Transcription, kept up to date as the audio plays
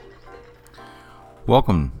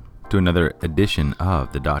Welcome to another edition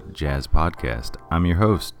of the Dr. Jazz Podcast. I'm your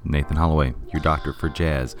host, Nathan Holloway, your doctor for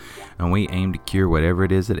jazz, and we aim to cure whatever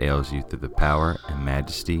it is that ails you through the power and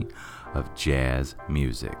majesty of jazz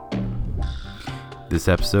music. This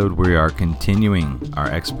episode, we are continuing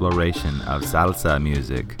our exploration of salsa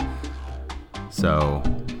music. So,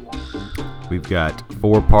 we've got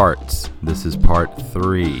 4 parts. This is part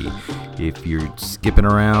 3. If you're skipping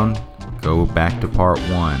around, go back to part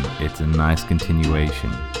 1. It's a nice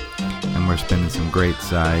continuation. And we're spinning some great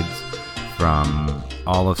sides from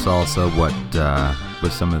all of salsa, what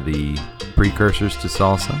was some of the precursors to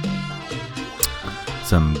salsa.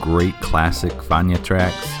 Some great classic Fania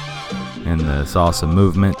tracks in the salsa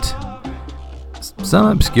movement. Some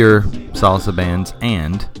obscure salsa bands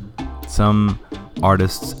and some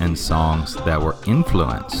artists and songs that were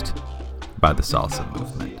influenced by the salsa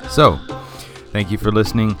movement. So, thank you for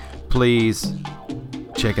listening. Please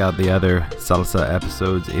check out the other salsa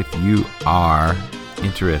episodes if you are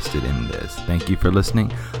interested in this. Thank you for listening.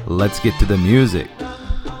 Let's get to the music.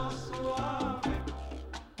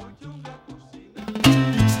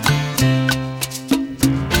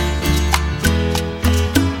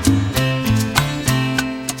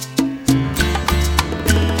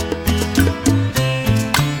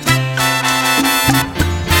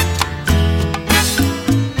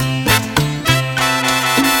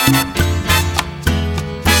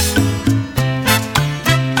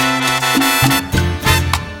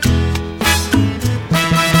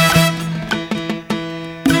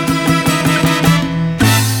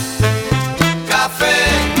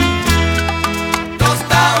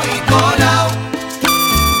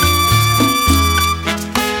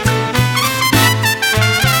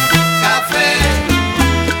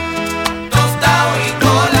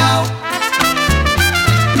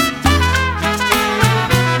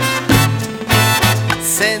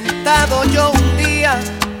 Yo un día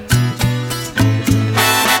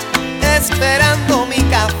esperando mi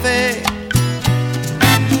café,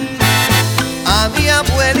 a mi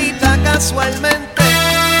abuelita casualmente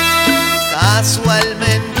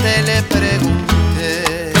le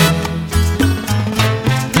pregunté: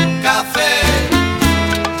 café,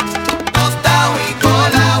 tostado y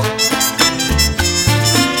colado,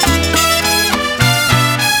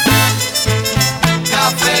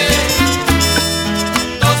 café,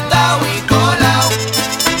 tostado y colado.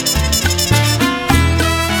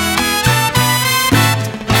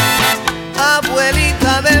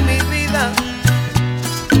 Abuelita de mi vida,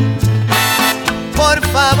 por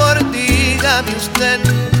favor dígame usted,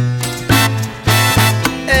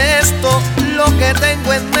 esto lo que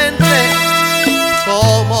tengo en mente,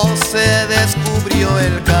 ¿cómo se descubrió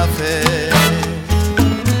el café?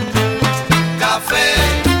 Café,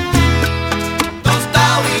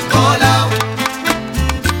 tostado y colado,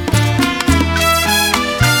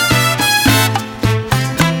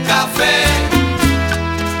 café,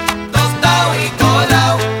 tostado y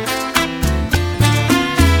colado.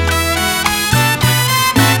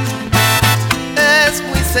 Es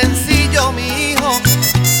muy sencillo, mi hijo.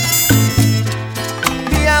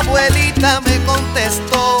 Mi abuelita me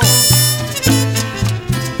contestó.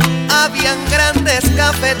 Habían grandes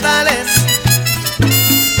cafetales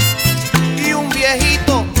y un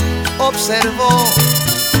viejito observó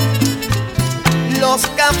los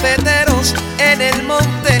cafeteros en el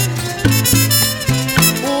monte.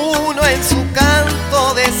 Uno en su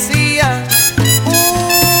canto decía,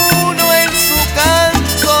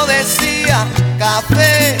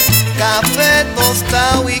 café, café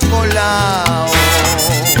tostado y colado.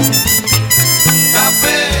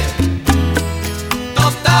 Café,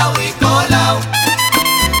 tostado y colado.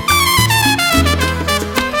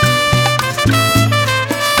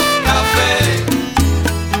 Café,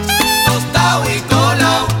 tostado y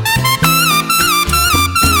colado.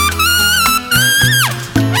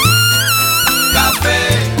 Café,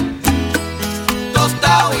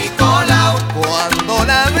 tostado y colado. Cuando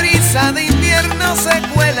la brisa de invierno se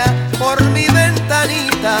cuela por mi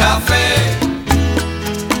ventanita, café,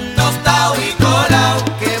 tostado y colado.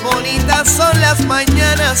 Qué bonitas son las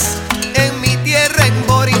mañanas en mi tierra, en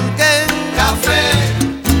Borinquén. Café,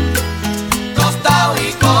 tostado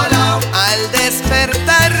y colado. Al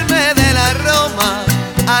despertarme del aroma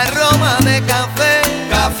de café,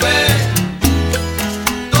 café,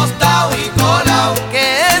 tostado y colado.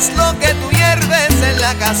 ¿Qué es lo que tú hierves en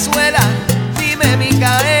la cazuela? Dime,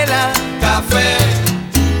 Micaela. Café,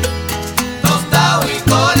 tostado y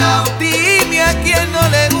colado. Dime a quién no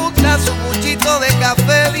le gusta su puchito de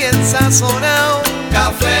café bien sazonado.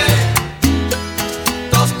 Café,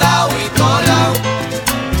 tostado y colado.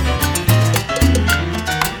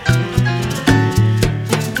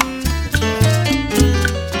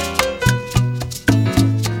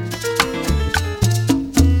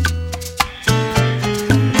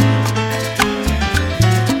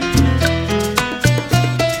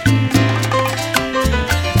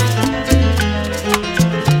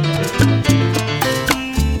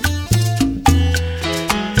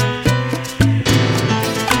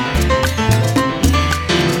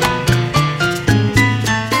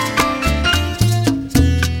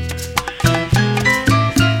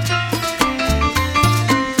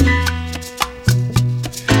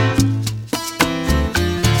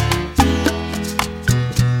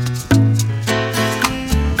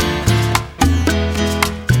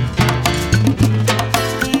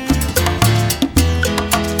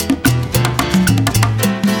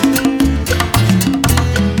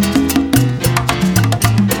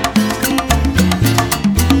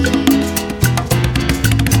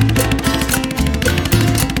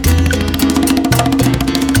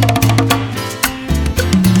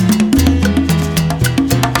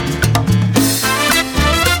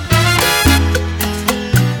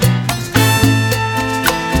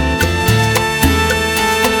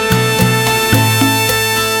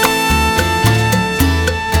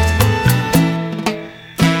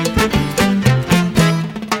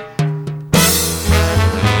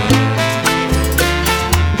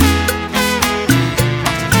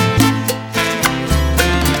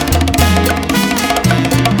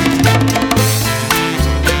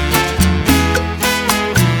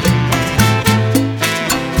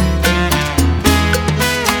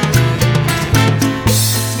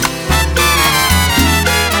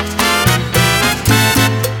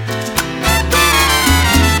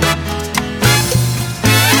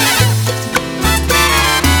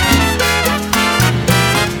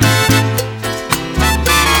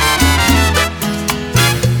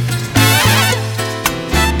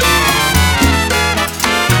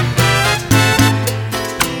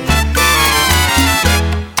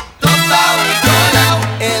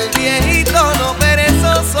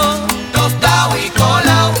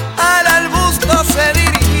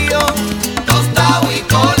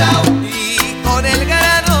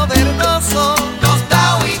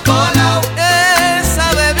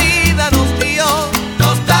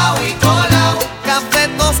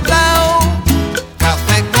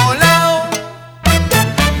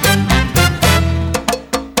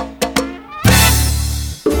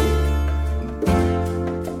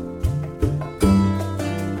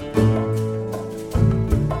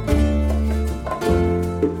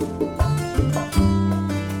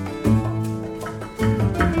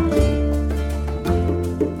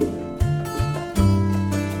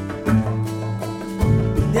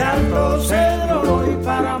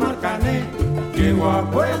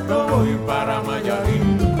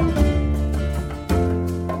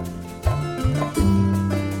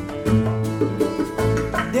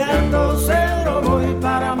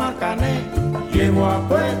 llego a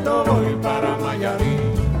Puerto, voy para Mayarí.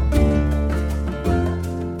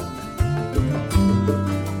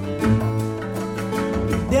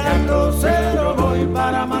 De Alto Cero voy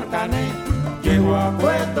para Marcané, llego a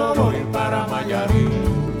Puerto, voy para Mayarí.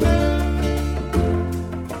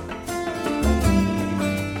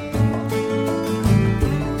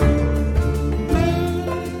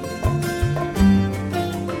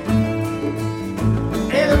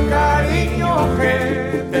 El cariño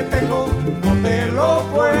que te tengo no te lo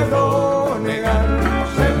puedo negar,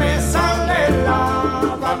 se me sale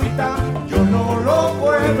la babita, yo no lo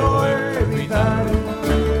puedo evitar.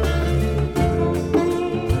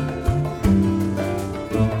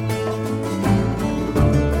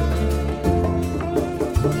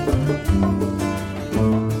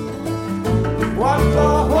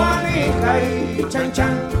 Cuando Juanita y Chan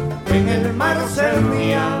Chan en el mar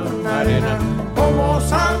servían arena, como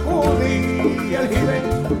sacudí el jibe,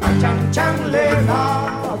 a Chan Chan le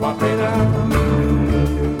daba pena.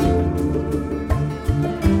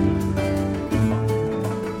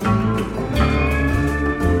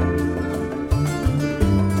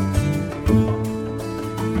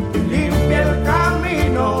 Limpia el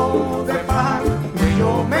camino de paz, que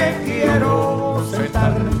yo me quiero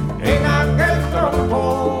sentar en aquel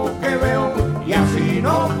tronco que veo y así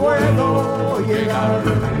no puedo llegar.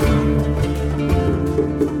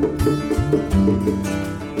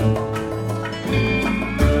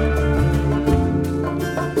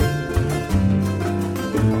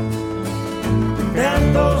 De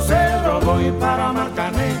Alto Cero voy para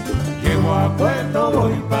Marcané, llego a Puerto,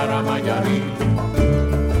 voy para Mayarí.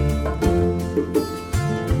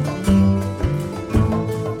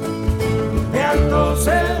 De Alto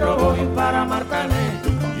Cero voy para Marcané,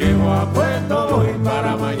 llego a Puerto, voy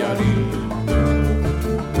para Mayarí.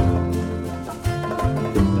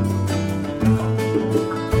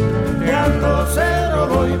 De Alto Cero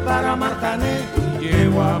voy para Marcané,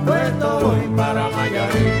 llego a Puerto, voy para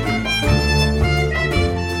Mayarí.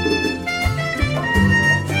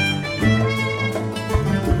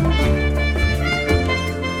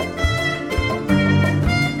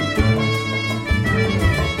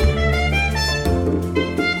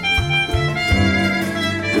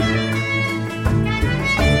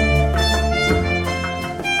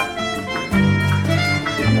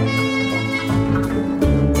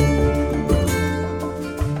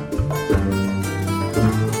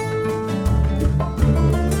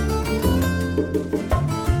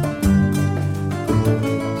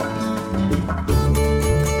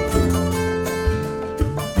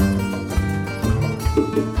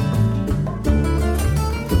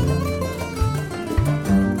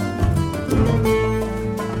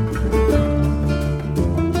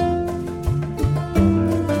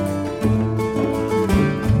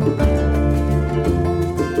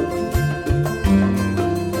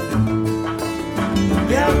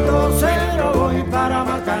 De Alto Cero voy para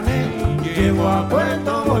Marcané, llego a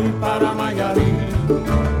Puerto, voy para Mayarí.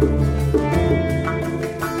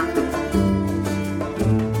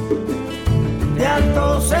 De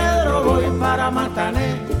Alto Cero voy para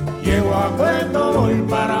Marcané, llego a Puerto, voy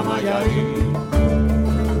para Mayarí.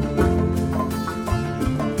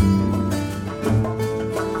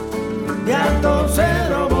 De Alto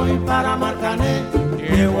Cero voy para Marcané,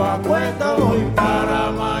 llego a Puerto, voy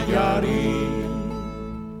para Mayarí.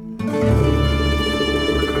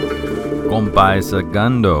 Compay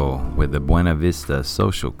Segundo with the Buena Vista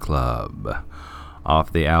Social Club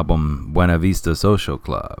off the album Buena Vista Social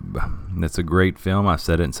Club. That's a great film. I've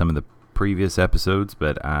said it in some of the previous episodes,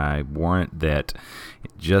 but I warrant that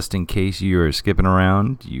just in case you are skipping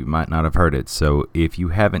around, you might not have heard it. So if you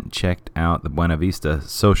haven't checked out the Buena Vista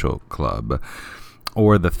Social Club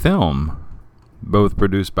or the film, both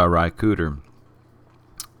produced by Ry Cooder,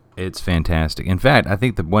 it's fantastic. In fact, I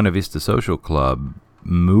think the Buena Vista Social Club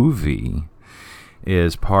movie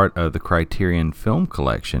is part of the Criterion Film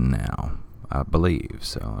Collection now, I believe.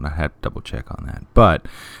 So, and I had to double check on that. But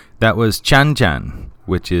that was Chan Chan,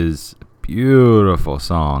 which is a beautiful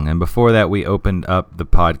song. And before that, we opened up the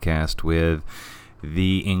podcast with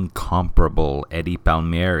the incomparable Eddie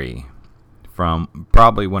Palmieri from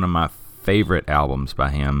probably one of my favorite albums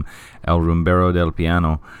by him, El Rumbero del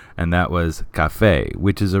Piano, and that was Café,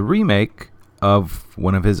 which is a remake of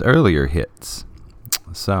one of his earlier hits.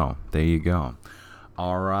 So, there you go.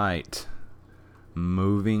 All right.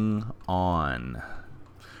 Moving on.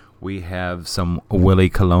 We have some Willie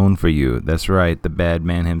Colon for you. That's right, the bad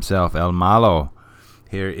man himself, El Malo.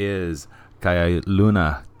 Here is Kaya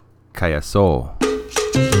Luna, Kaya Sol.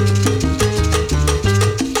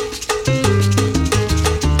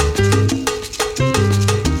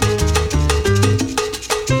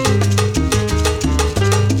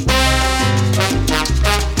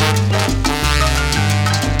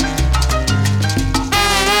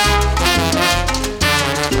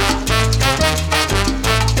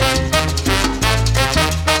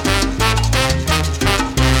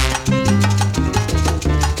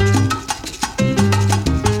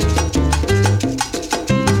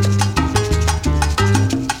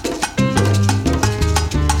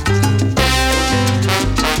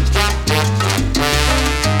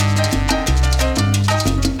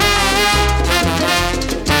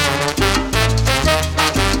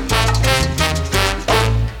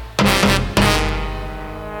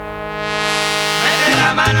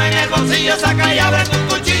 la mano en el bolsillo, saca y abre tu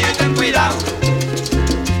cuchillo y ten cuidado.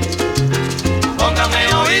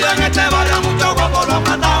 Póngame oído, en este barrio muchos guapos lo han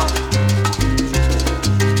matado.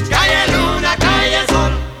 Calle luna, calle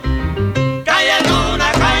sol, calle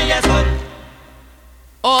luna, calle sol.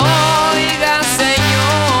 Oiga,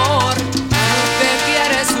 señor, si usted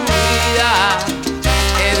quiere su vida,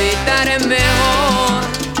 evitar es mejor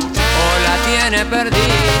o la tiene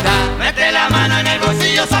perdida. Mete la mano en el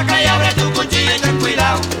bolsillo, saca y abre tu cuchillo y ten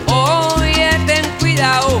cuidado. Oye, ten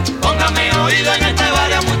cuidado. Póngame oído, en este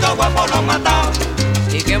barrio muchos guapos lo han matado.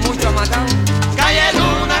 ¿Y que mucho ha matado? Calle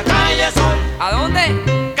luna, calle sol. ¿A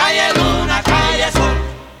dónde? Calle luna, calle sol.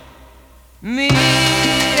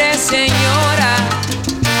 Mire, señora,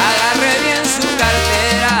 agarre bien su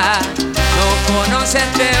cartera. No conoce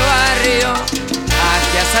este barrio,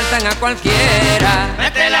 aquí asaltan a cualquiera.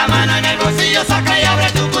 Mete la mano en el bolsillo, saca y abre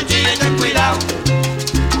tu cuchillo y ten cuidado.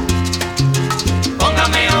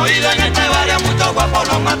 Póngame oído, en este barrio muchos guapos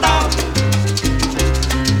lo han matado.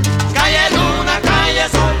 Calle luna, calle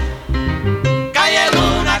sol. Calle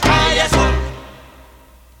luna, calle sol.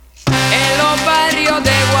 En los barrios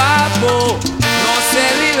de guapo no se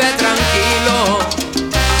vive tranquilo.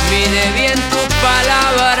 Mide bien tus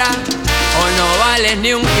palabras o no vales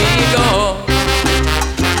ni un kilo.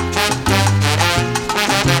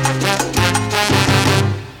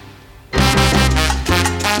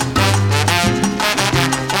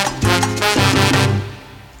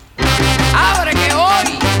 ¡Abre que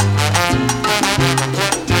voy!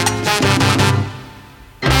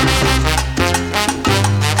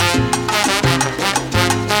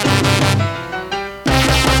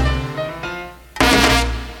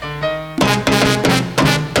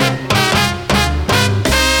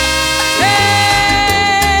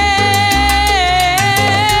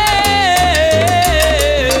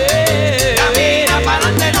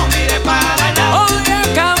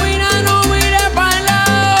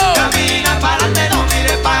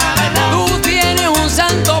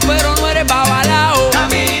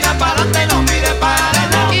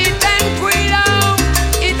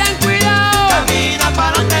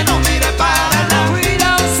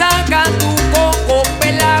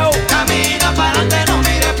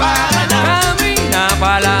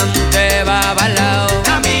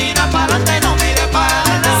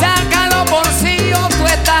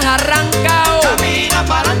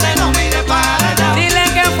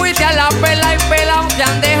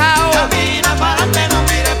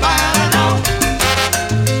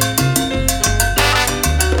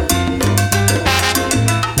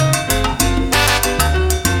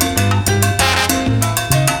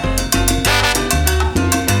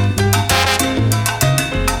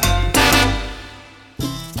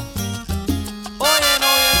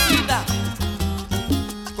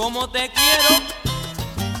 Como te quiero.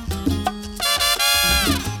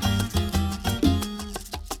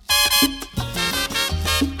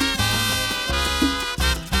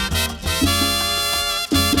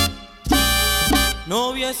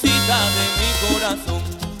 Noviecita de mi corazón,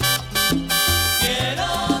 quiero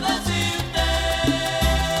decirte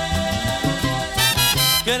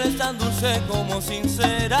que eres tan dulce como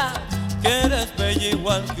sincera, que eres bella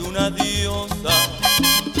igual que una diosa.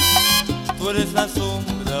 Tú eres la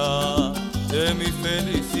sombra de mi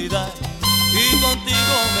felicidad y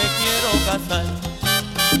contigo me quiero casar.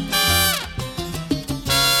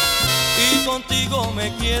 Y contigo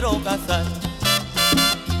me quiero casar.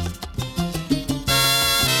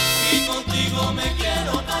 Y contigo me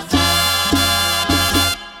quiero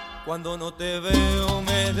casar. Cuando no te veo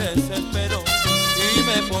me desespero y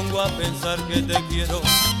me pongo a pensar que te quiero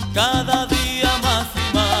cada día más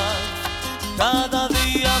y más, cada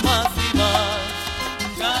día más y más,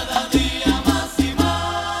 cada día más y más.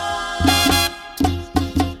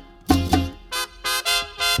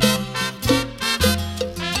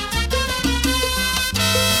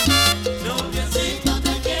 Noviecita,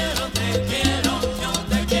 te quiero, yo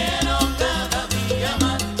te quiero cada día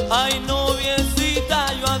más. Ay, noviecita,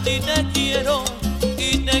 yo a ti te quiero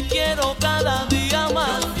y te quiero cada día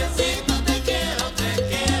más. Noviecita, te quiero,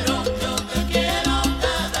 yo te quiero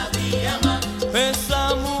cada día más.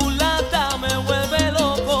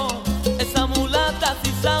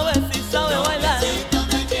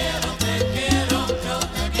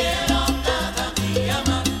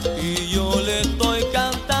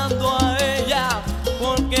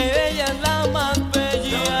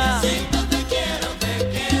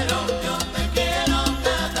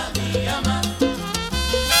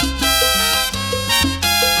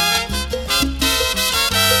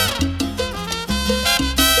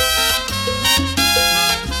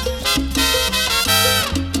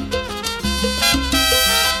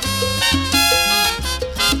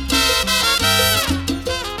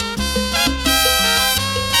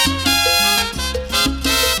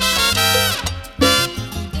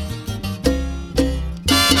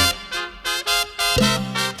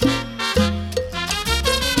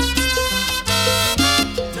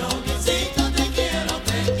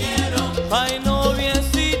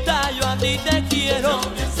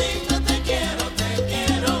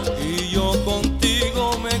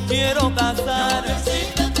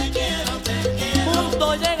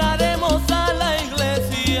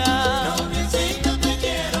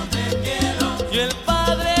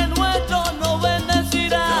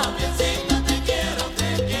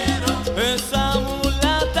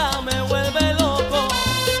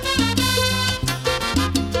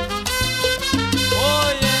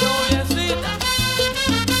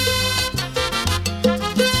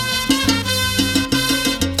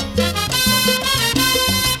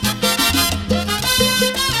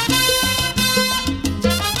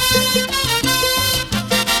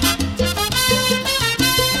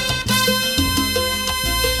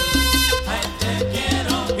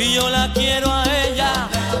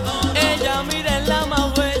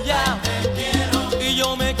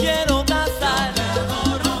 quiero casar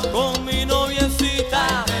con mi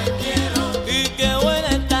noviecita. Y qué buena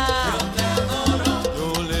está.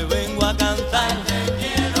 Yo le vengo a cantar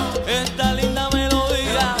esta linda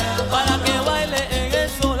melodía para que baile en el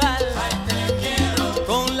solar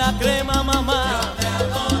con la crema mamá,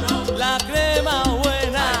 la crema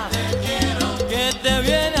buena que te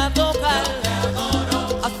viene a tocar.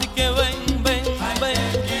 Así que ven, ven, ven.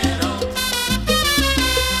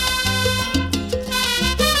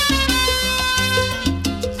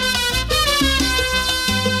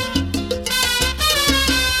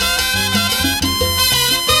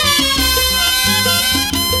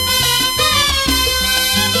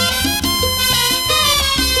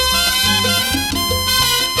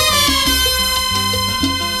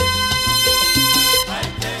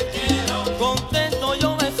 Contento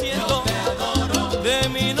yo me siento de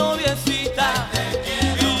mi noviecita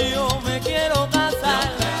y yo me quiero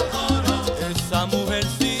casar. Esa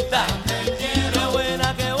mujercita, qué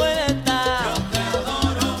buena está.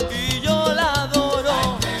 Y yo la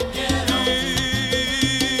adoro. Y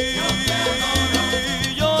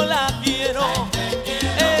yo la quiero.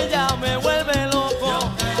 Ella me vuelve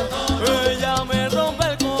loco. Ella me rompe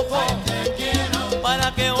el coco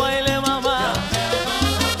para que baile mamá.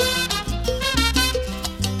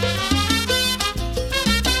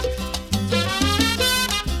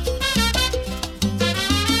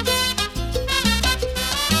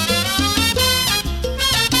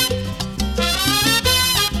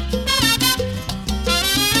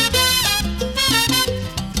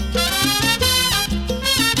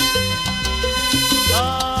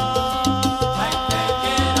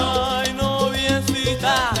 Ay,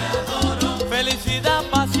 noviecita, felicidad,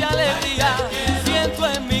 paz y alegría siento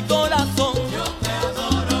en mi corazón,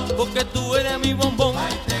 porque tú eres mi bombón.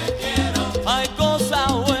 Hay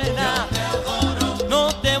cosas buenas,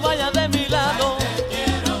 no te vayas de mi lado,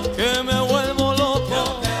 que me vuelvo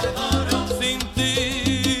loco sin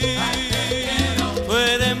ti. Tú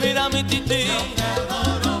eres, mira, mi tití,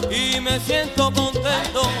 y me siento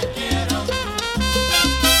contento.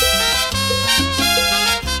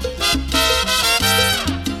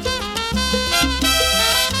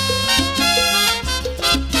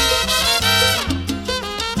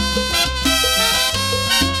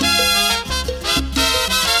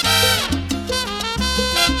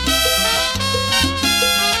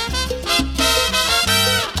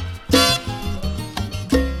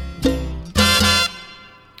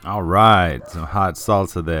 All right, some hot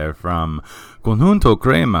salsa there from Conjunto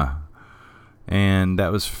Crema. And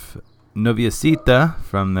that was Noviecita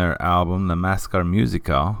from their album, La Máscara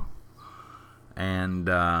Musical. And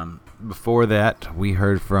before that, we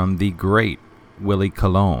heard from the great Willie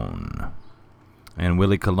Colon. And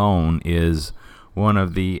Willie Colon is one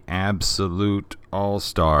of the absolute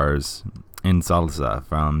all-stars in salsa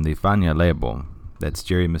from the Fania label. That's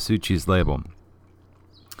Jerry Masucci's label.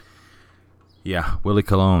 Yeah, Willie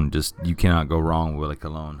Colon, just you cannot go wrong with Willie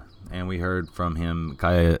Colon. And we heard from him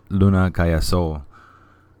Calla Luna, Calla Sol.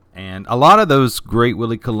 And a lot of those great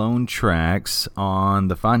Willie Colon tracks on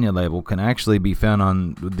the Fania label can actually be found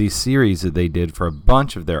on the series that they did for a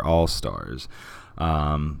bunch of their all-stars.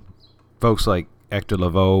 Folks like Hector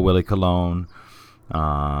Lavoe, Willie Colon,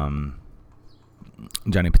 Johnny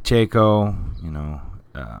Pacheco,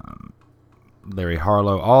 Larry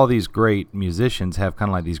Harlow, all these great musicians have kind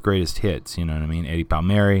of like these greatest hits, you know what I mean? Eddie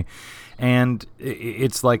Palmieri, and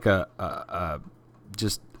it's like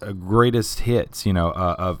just a greatest hits,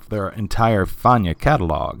 of their entire Fania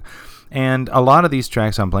catalog. And a lot of these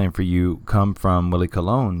tracks I'm playing for you come from Willie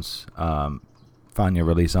Colon's Fania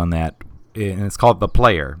release on that, and it's called The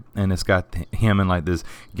Player, and it's got him in like this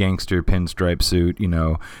gangster pinstripe suit,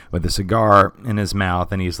 with a cigar in his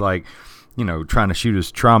mouth, and he's like, trying to shoot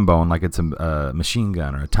his trombone like it's a machine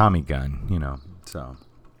gun or a Tommy gun, so,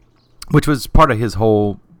 which was part of his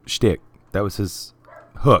whole shtick. That was his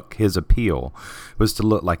hook, his appeal, was to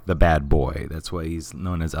look like the bad boy. That's why he's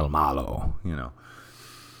known as El Malo,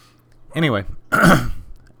 Anyway,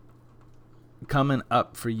 coming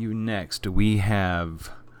up for you next, we have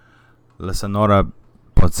La Sonora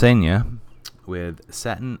Ponceña with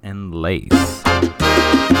Satin and Lace.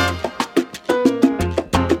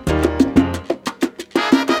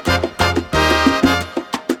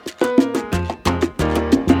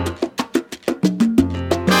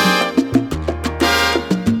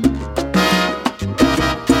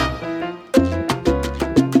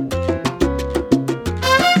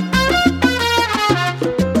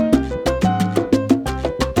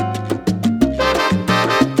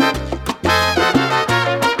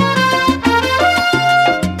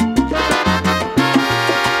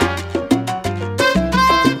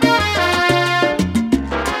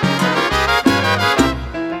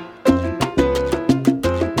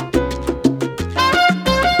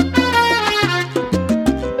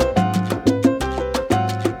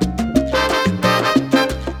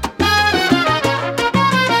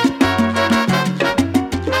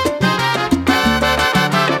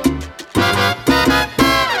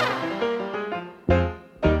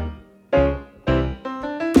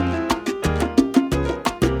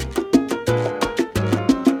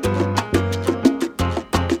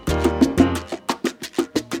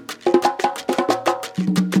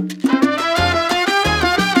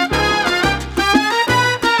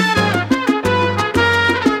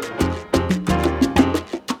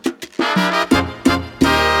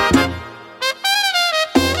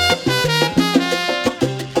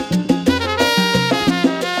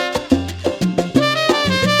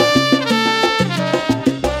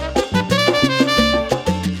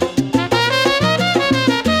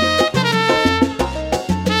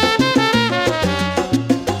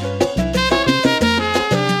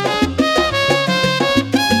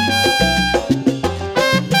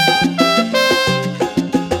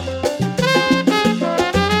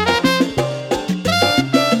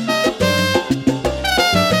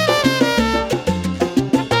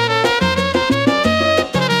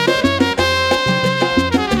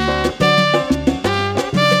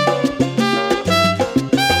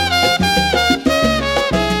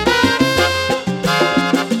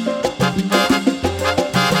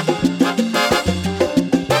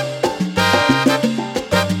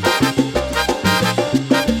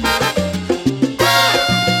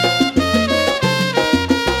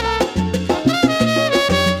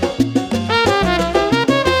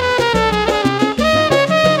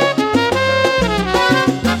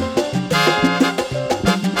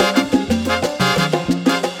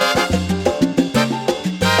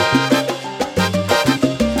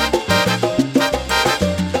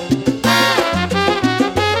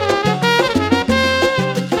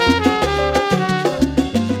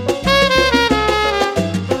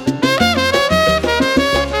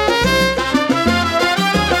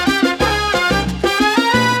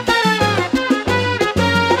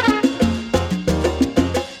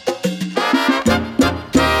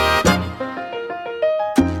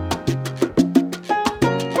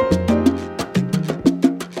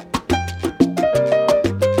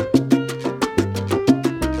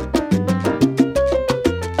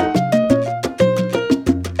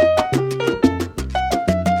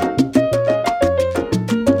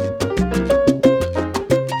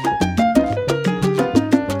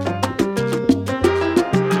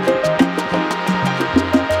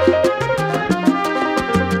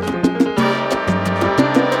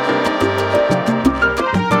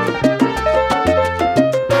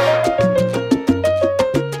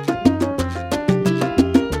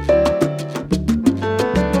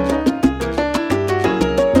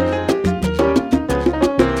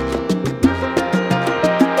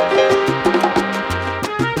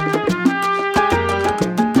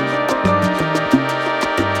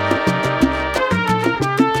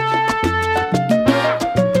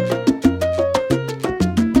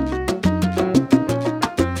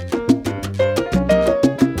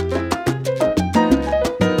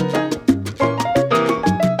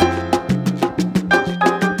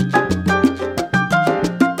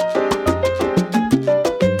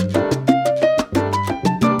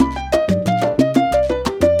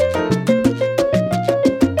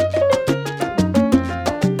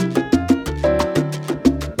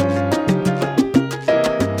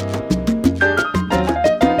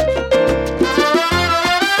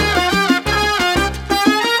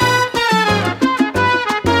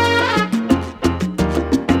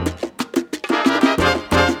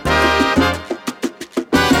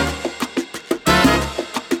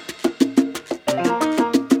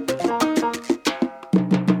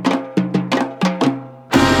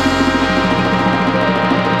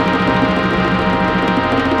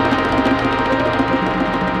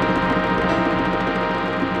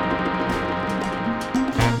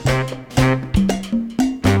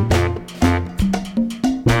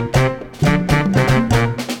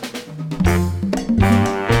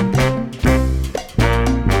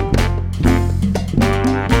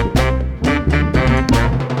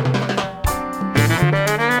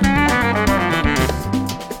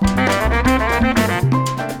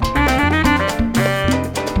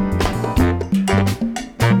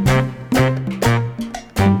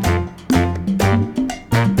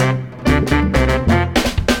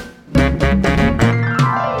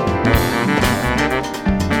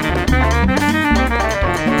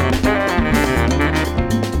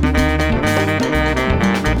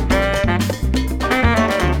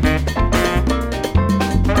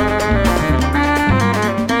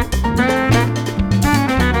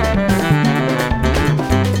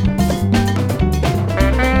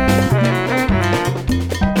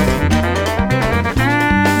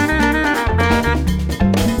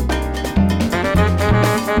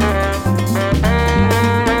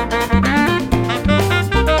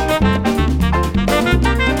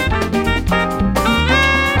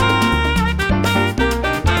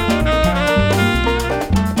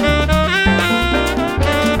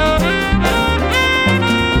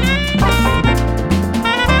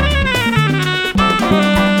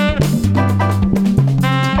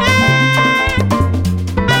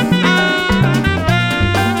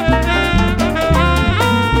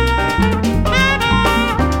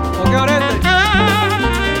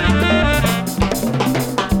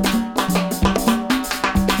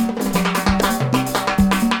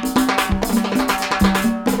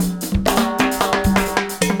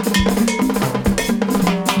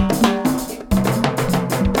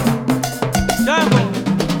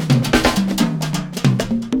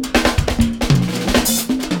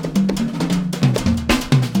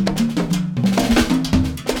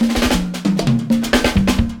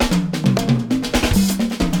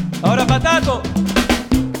 patato.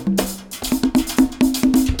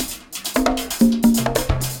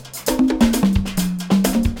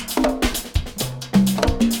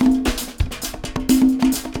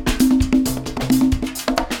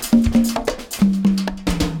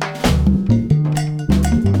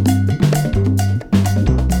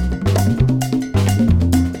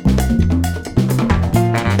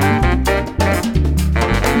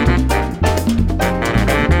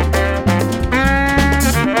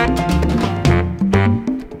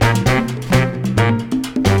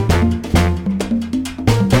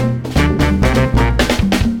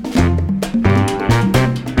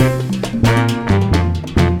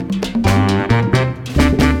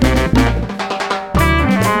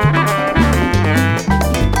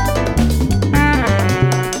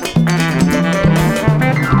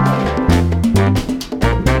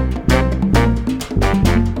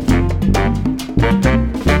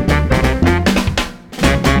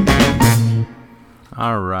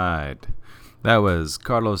 All right. That was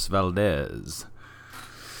Carlos Valdez,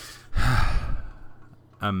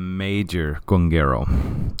 a major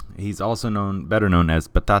conguero. He's also better known as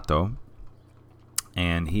Patato,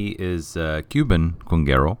 and he is a Cuban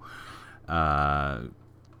conguero.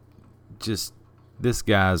 Just this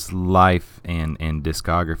guy's life and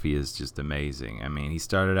discography is just amazing. I mean, he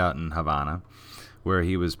started out in Havana, where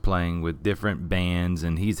he was playing with different bands,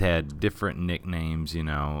 and he's had different nicknames,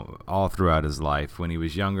 all throughout his life. When he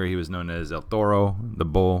was younger, he was known as El Toro, the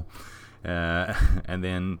bull, and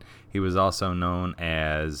then he was also known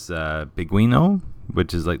as Pingüino,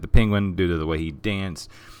 which is like the penguin due to the way he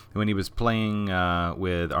danced. When he was playing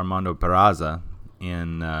with Armando Peraza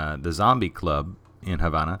in the Zombie Club in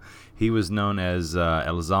Havana, he was known as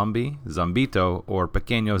El Zombie, Zombito, or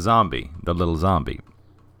Pequeño Zombie, the little zombie.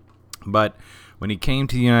 But when he came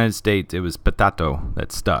to the United States, it was Patato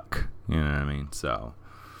that stuck. You know what I mean? So,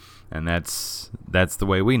 and that's the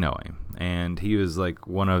way we know him. And he was like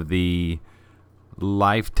one of the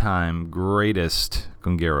lifetime greatest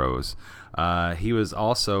congueros. He was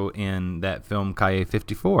also in that film Calle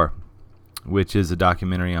 54, which is a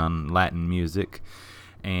documentary on Latin music.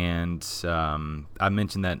 And I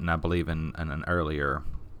mentioned that, I believe, in an earlier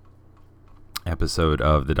episode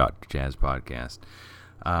of the Dr. Jazz podcast.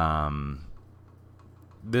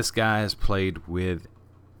 This guy has played with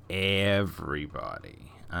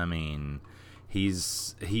everybody. I mean,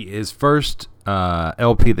 his first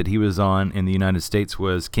LP that he was on in the United States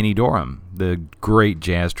was Kenny Dorham, the great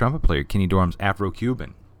jazz trumpet player. Kenny Dorham's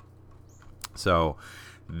Afro-Cuban. So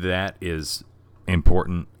that is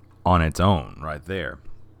important on its own right there.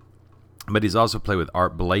 But he's also played with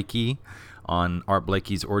Art Blakey on Art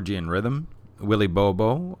Blakey's Orgy and Rhythm, Willie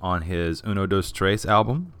Bobo on his Uno Dos Tres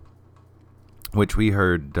album, which we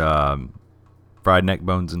heard Fried Neck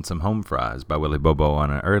Bones and Some Home Fries by Willie Bobo on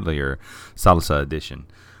an earlier Salsa edition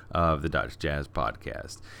of the Dr. Jazz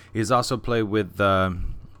podcast. He's also played with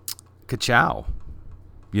Cachao,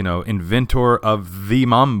 inventor of the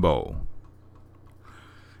mambo,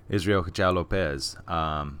 Israel Cachao Lopez.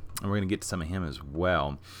 And we're going to get to some of him as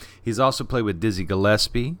well. He's also played with Dizzy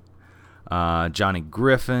Gillespie, Johnny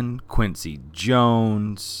Griffin, Quincy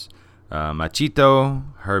Jones, Machito,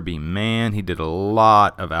 Herbie Mann. He did a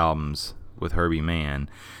lot of albums with Herbie Mann.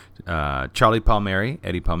 Charlie Palmieri,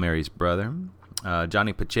 Eddie Palmieri's brother.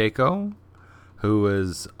 Johnny Pacheco, who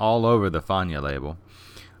was all over the Fania label.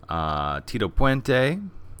 Tito Puente.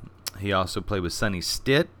 He also played with Sonny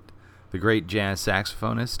Stitt, the great jazz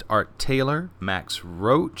saxophonist. Art Taylor, Max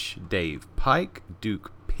Roach, Dave Pike,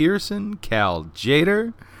 Duke Pearson, Cal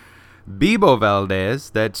Jader, Bebo Valdez,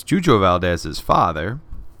 that's Chucho Valdez's father.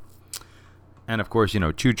 And of course,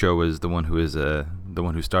 Chucho was the one who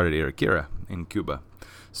started Irakira in Cuba.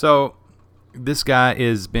 So this guy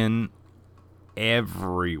has been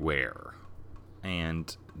everywhere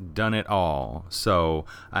and done it all. So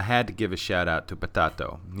I had to give a shout out to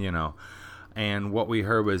Patato, And what we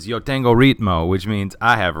heard was Yo tengo ritmo, which means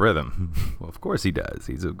I have rhythm. Well, of course he does.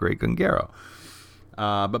 He's a great conguero.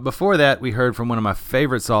 But before that, we heard from one of my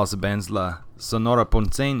favorite salsa bands, La Sonora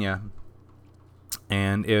Ponceña,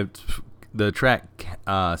 and the track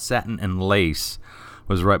Satin and Lace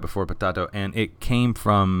was right before Patato, and it came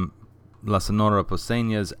from La Sonora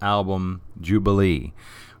Ponceña's album Jubilee,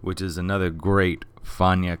 which is another great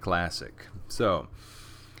Fania classic. So,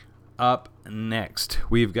 up next,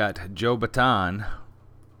 we've got Joe Bataan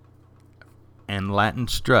and Latin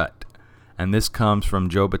Strut, and this comes from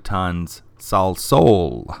Joe Bataan's Sal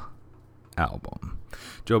Soul album.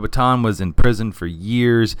 Joe Bataan was in prison for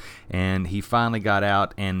years, and he finally got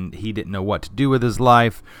out, and he didn't know what to do with his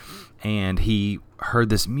life. and he heard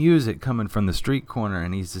this music coming from the street corner,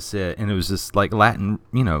 and he just said, and it was just like Latin,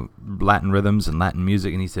 Latin rhythms and Latin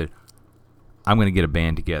music, and he said, I'm going to get a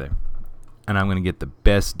band together, and I'm going to get the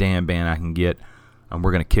best damn band I can get, and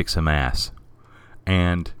we're going to kick some ass.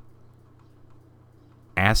 And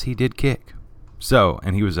ass he did kick. So,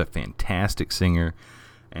 and he was a fantastic singer,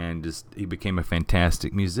 and he became a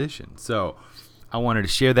fantastic musician. So I wanted to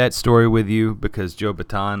share that story with you because Joe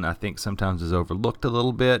Bataan, I think, sometimes is overlooked a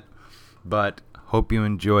little bit, but hope you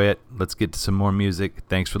enjoy it. Let's get to some more music.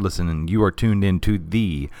 Thanks for listening. You are tuned in to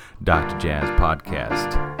the Dr. Jazz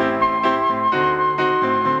Podcast.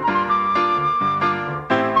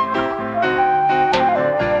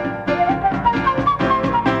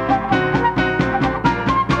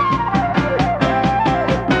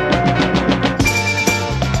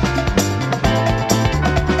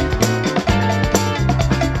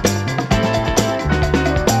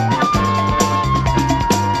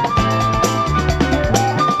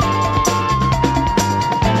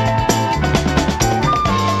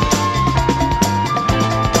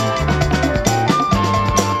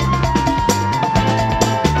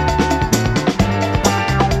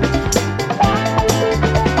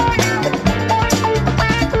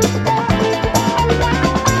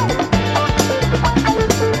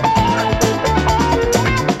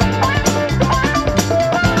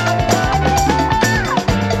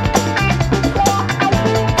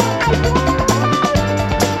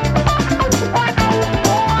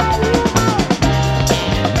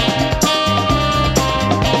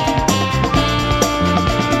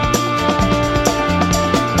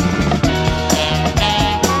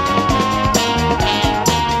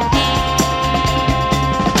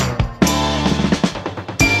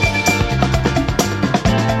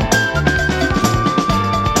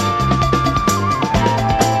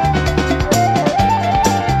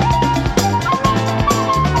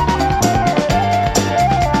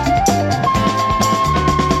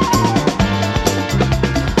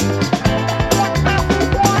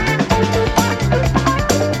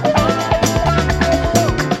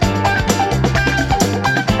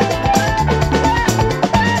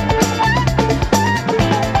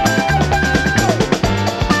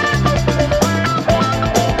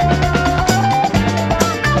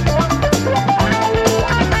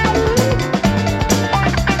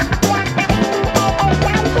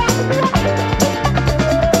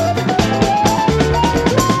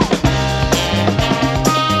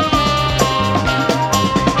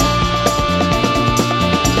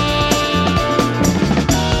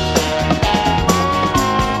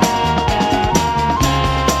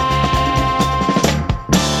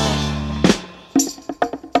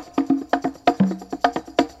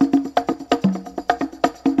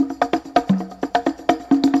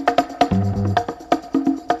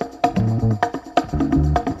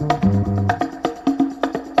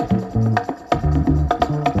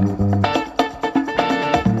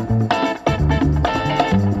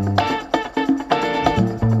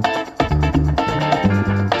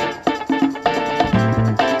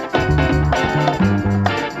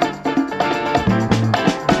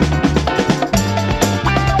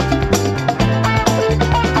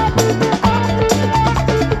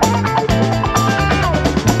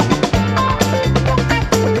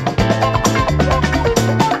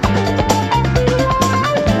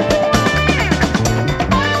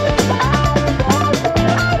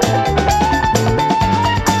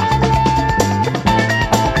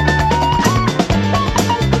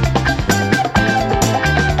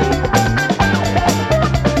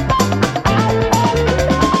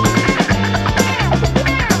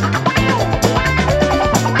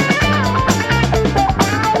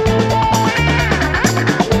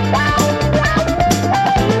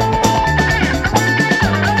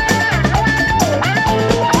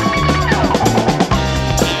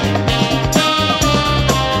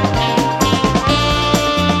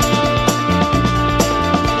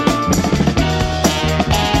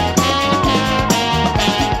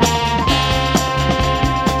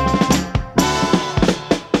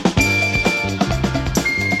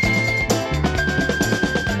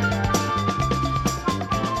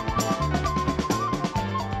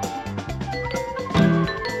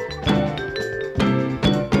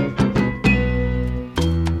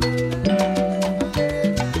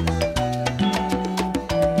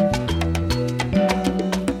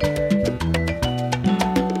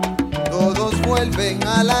 vuelven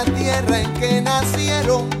a la tierra en que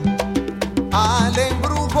nacieron, al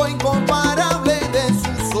embrujo incomparable de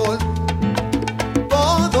su sol.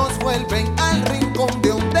 Todos vuelven al rincón de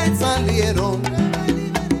donde salieron,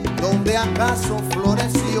 donde acaso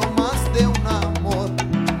floreció más de un amor.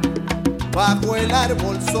 Bajo el el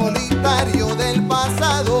árbol solitario del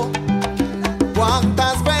pasado.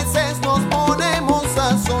 Cuántas veces nos ponemos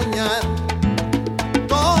a soñar,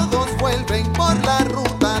 todos vuelven por la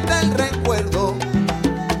ruta del recuerdo,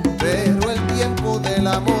 pero el tiempo del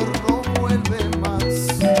amor no vuelve más.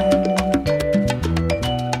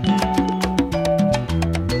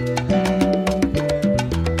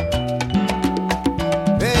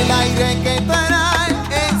 El aire que trae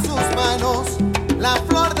en sus manos la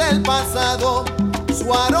flor del pasado,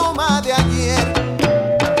 su aroma de ayer,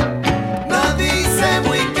 nos dice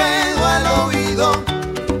muy quedo al oído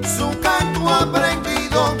su canto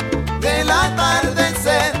aprendido del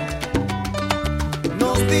atardecer.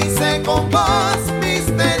 Nos dice con voz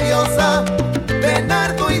misteriosa de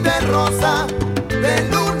nardo y de rosa, de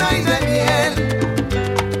luna y de miel,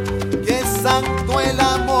 que es santo el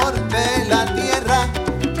amor de la tierra,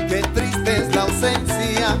 que triste es la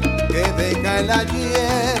ausencia que deja el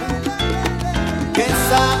ayer. Que es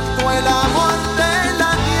santo el amor de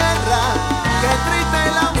la tierra, que triste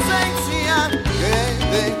la ausencia que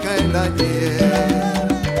deja el ayer.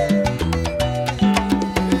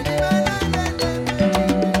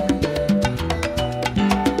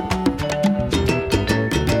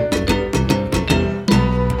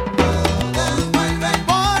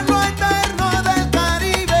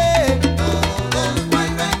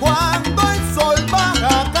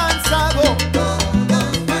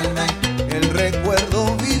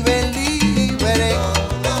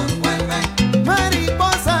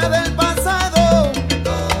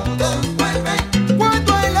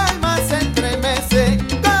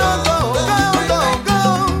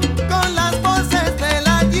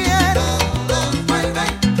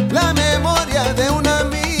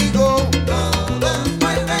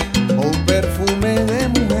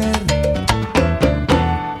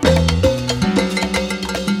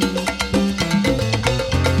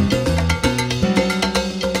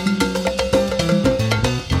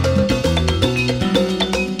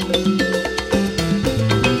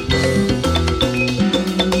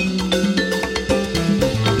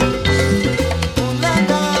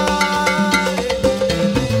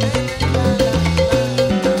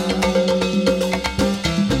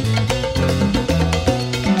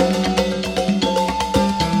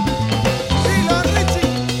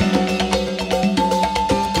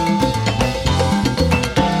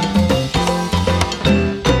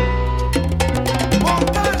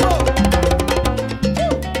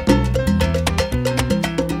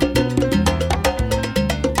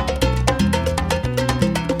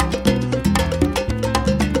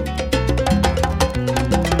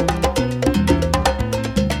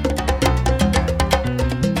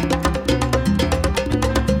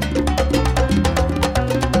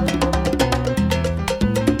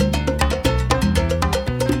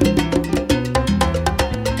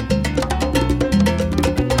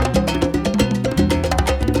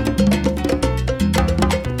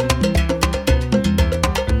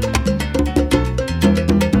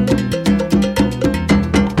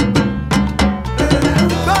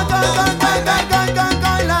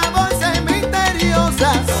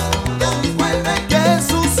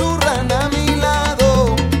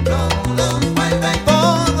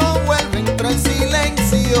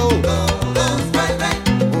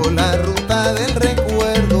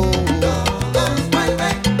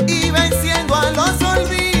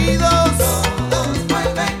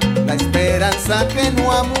 Que no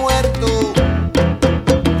ha muerto.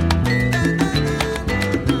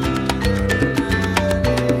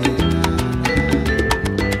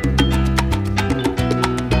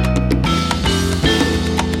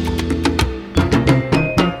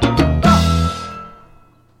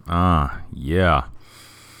 Yeah.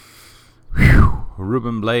 Whew.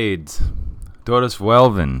 Ruben Blades, Todos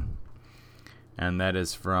Vuelven. And that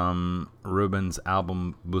is from Ruben's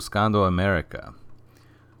album Buscando America.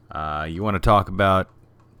 You want to talk about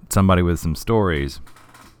somebody with some stories.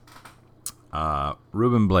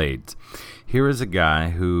 Ruben Blades. Here is a guy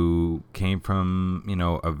who came from,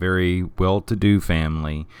 a very well-to-do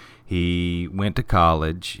family. He went to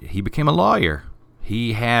college. He became a lawyer.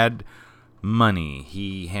 He had money.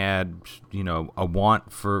 He had, a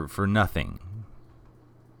want for nothing.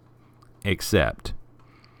 Except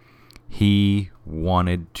he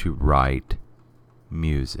wanted to write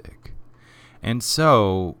music. And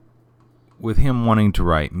so, with him wanting to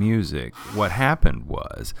write music, what happened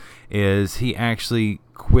is he actually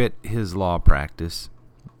quit his law practice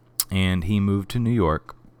and he moved to New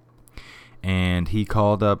York, and he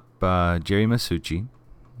called up Jerry Masucci,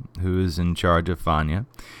 who is in charge of Fania,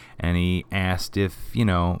 and he asked if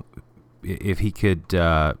he could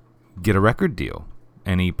get a record deal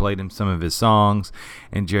and he played him some of his songs,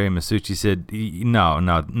 and Jerry Masucci said,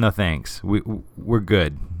 no thanks, we're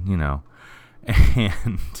good, and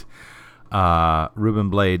Ruben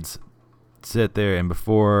Blades sat there, and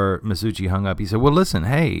before Masucci hung up, he said, well, listen,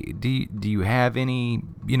 hey, do you have any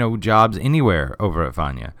jobs anywhere over at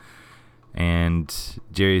Fania? And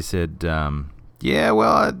Jerry said, yeah,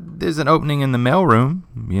 well, there's an opening in the mailroom,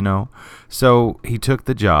 so he took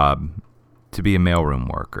the job to be a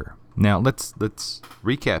mailroom worker. Now, let's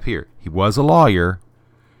recap here. He was a lawyer,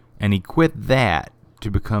 and he quit that to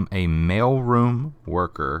become a mailroom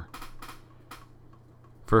worker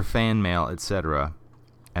for fan mail, etc.,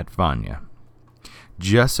 at Fania,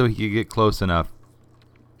 just so he could get close enough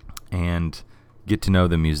and get to know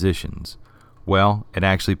the musicians. Well, it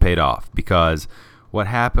actually paid off, because what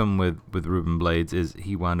happened with Ruben Blades is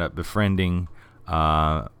he wound up befriending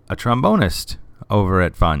a trombonist over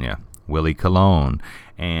at Fania, Willie Colon,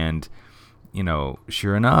 and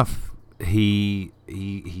sure enough, he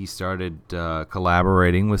started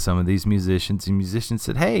collaborating with some of these musicians, and musicians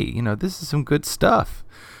said, hey, this is some good stuff.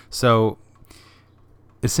 So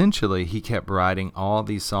essentially, he kept writing all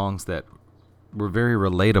these songs that were very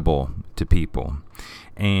relatable to people,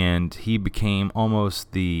 and he became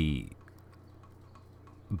almost the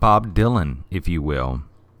Bob Dylan, if you will,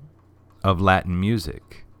 of Latin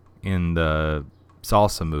music in the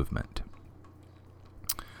salsa movement.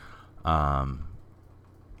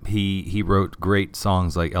 He wrote great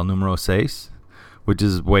songs like El Número 6, which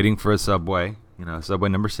is Waiting for a Subway, Subway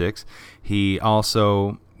number 6. He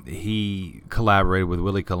collaborated with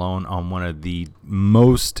Willie Colon on one of the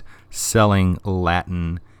most selling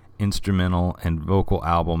Latin instrumental and vocal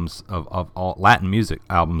albums of all Latin music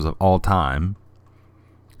albums of all time,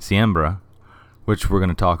 Siembra, which we're going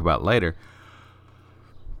to talk about later.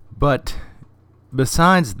 But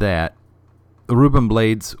besides that, Ruben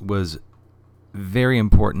Blades was very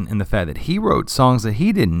important in the fact that he wrote songs that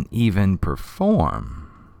he didn't even perform.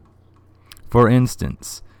 For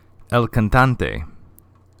instance, El Cantante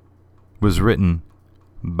was written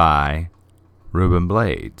by Ruben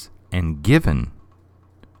Blades and given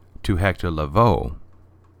to Hector Lavoe,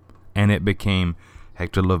 and it became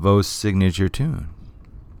Hector Lavoe's signature tune.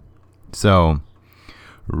 So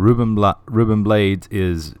Ruben Blades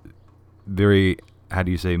is very,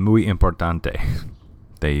 muy importante.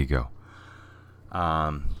 There you go.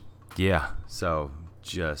 So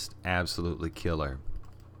just absolutely killer.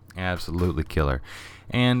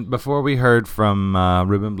 And before we heard from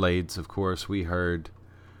Ruben Blades, of course, we heard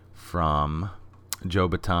from Joe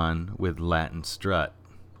Bataan with Latin Strut.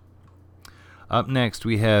 Up next,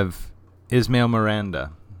 we have Ismael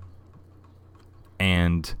Miranda.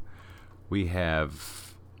 And we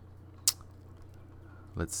have,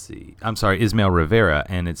 Ismael Rivera,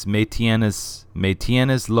 and it's Me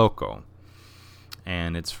Tienes Loco.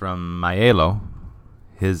 And it's from Maelo.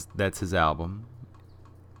 That's his album.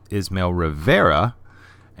 Ismael Rivera,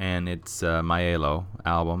 and it's Maelo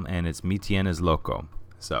album, and it's Me Tienes Loco.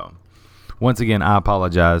 So, once again, I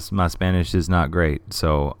apologize. My Spanish is not great,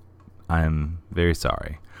 so I'm very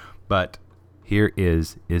sorry. But here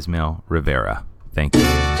is Ismael Rivera. Thank you.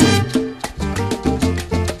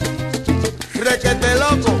 Requete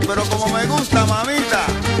loco, pero como me gusta, mamita.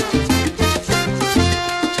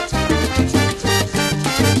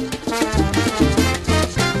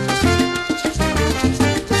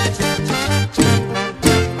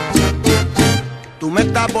 Tú me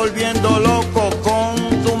estás volviendo loco con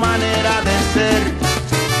tu manera de ser.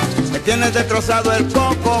 Me tienes destrozado el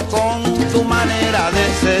coco con tu manera de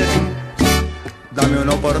ser. Dame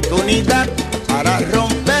una oportunidad para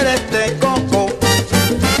romper este coco.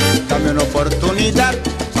 Dame una oportunidad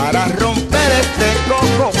para romper este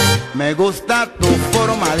coco. Me gusta tu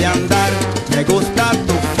forma de andar, me gusta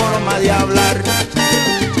tu forma de hablar.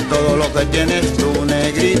 Todo lo que tienes tú,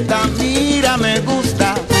 negrita, mira, me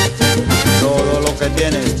gusta. Todo lo que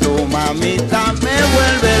tienes tú, mamita, me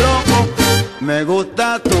vuelve loco. Me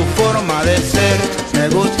gusta tu forma de ser, me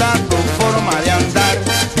gusta tu forma de andar.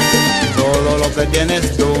 Todo lo que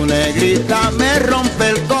tienes tú, negrita, me rompe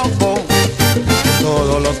el coco.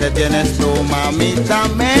 Todo lo que tienes tú, mamita,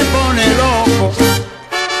 me pone loco.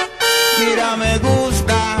 Mira, me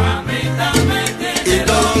gusta. Y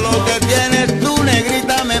todo lo que tienes tú,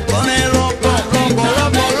 negrita, me pone loco. Loco,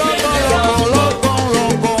 loco, loco, loco, loco,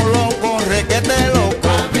 loco, loco, requete loco.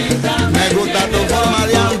 Me gusta tu forma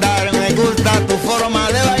de andar, me gusta tu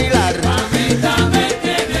forma de bailar.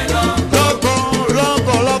 Loco,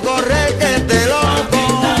 loco, loco, requete loco.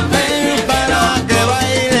 Ven para que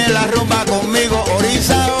baile la rumba conmigo,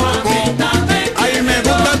 oriza loco. Ay, me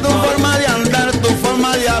gusta tu forma de andar.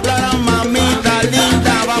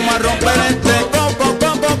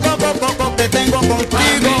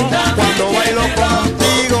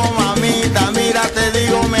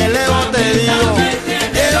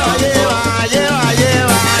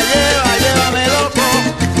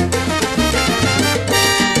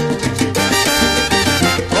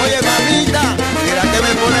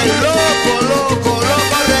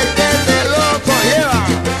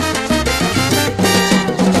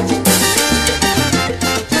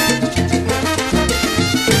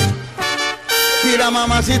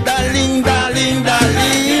 mamacita linda, linda,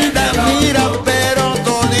 linda, mira, pero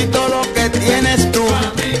todito lo que tienes tú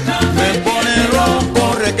me pone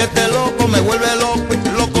loco, requete loco, me vuelve loco,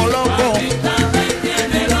 loco, loco.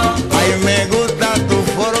 Ay, me gusta tu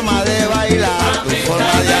forma de bailar, tu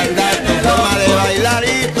forma de andar, tu forma de bailar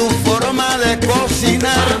y tu forma de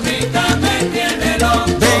cocinar.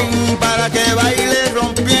 Ven para que baile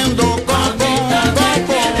rompiendo coco,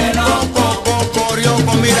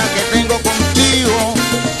 mira que tengo contigo.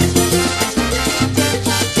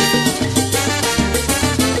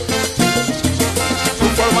 Tu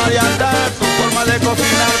forma de andar, tu forma de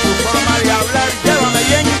cocinar, tu forma de hablar, llévame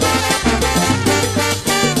bien.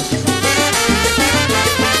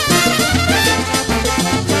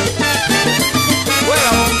 Fuera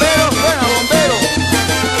bombero, fuera bombero.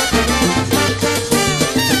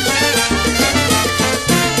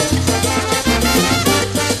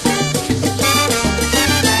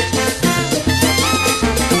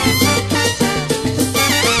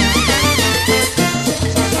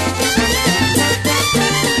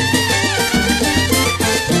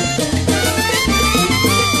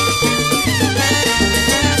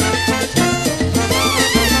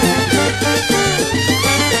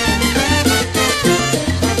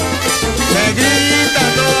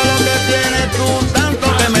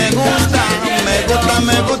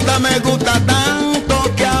 Me gusta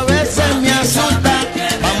tanto que a veces me asusta.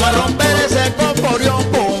 Vamos a romper ese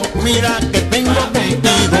cocorioco. Mira que tengo contigo.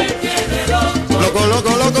 Loco,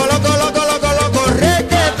 loco, loco, loco, loco, loco, loco,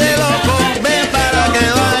 requete loco. Ven para que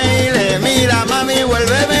baile. Mira, mami,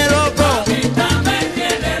 vuélveme loco.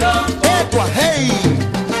 Epa, hey.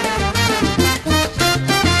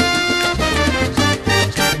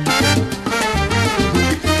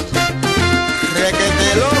 Requete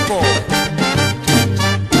loco.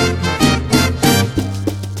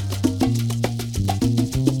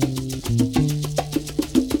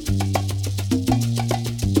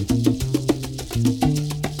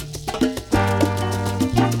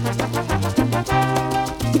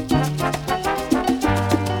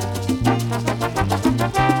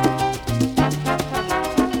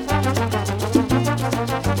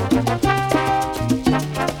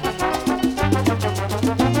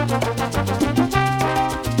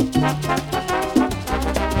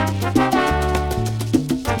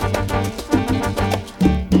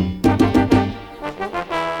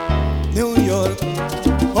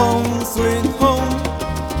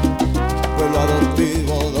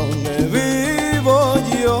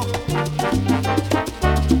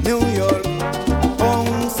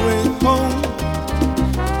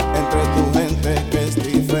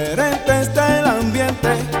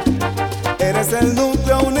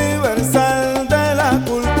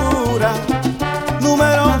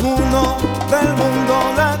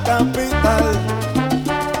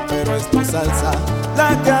 Salsa, la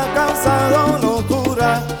que ha causado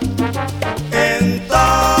locura en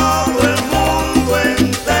todo el mundo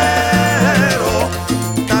entero.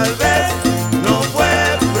 Tal vez no fue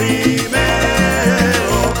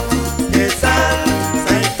primero que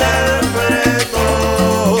Salsa interpretó.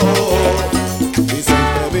 Dicen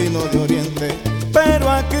que vino de Oriente, pero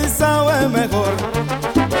aquí sabe mejor.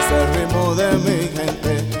 Pues el ritmo de mi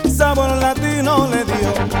gente sabor latino le dio.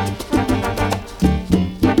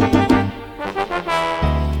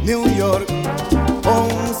 New York,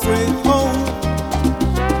 home sweet home,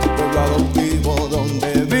 pueblo adoptivo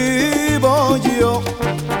donde vivo yo.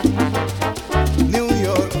 New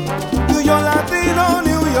York latino,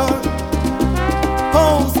 New York,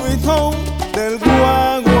 home sweet home del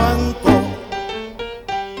guaguancó.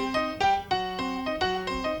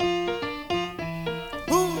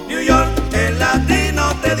 New York, el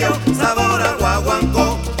latino te dio sabor al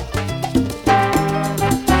guaguancó.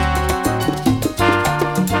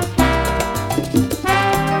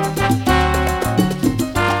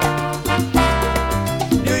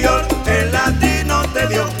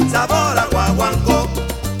 Sabor a guaguancó.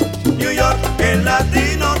 New York, el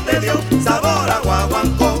latino te dio sabor a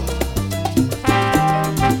guaguancó.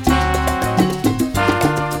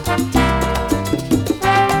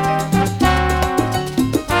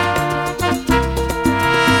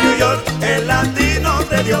 New York, el latino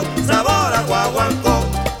te dio sabor a guaguancó.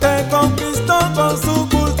 Te conquistó con su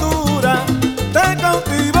cultura, te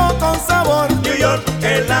cautivó con sabor. New York,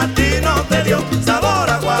 el latino te dio sabor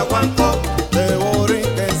a guaguancó.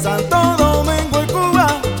 Santo Domingo y Cuba,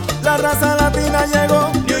 la raza latina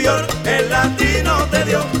llegó. New York, el latino te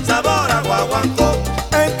dio sabor a guaguancó.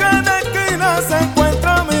 En cada esquina se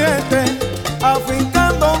encuentra mi gente,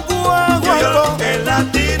 afincando un guaguancó. New York, el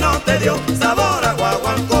latino te dio sabor a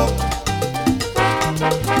guaguancó.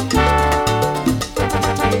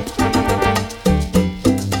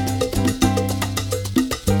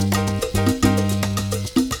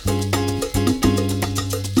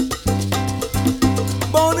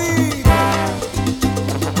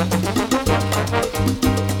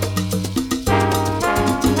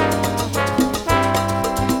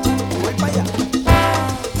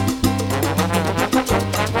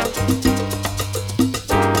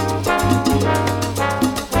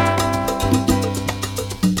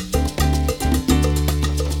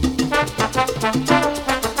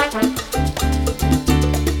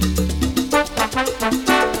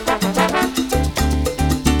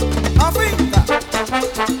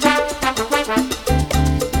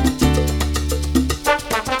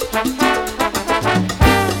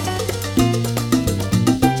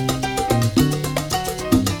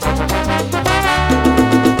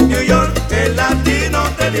 New York, el latino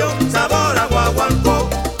te dio sabor a guaguancó.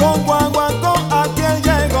 Con guaguancó a quien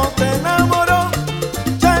llegó te enamoró,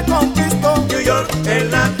 te conquistó. New York,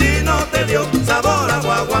 el latino te dio sabor a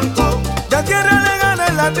guaguancó. De tierra lejana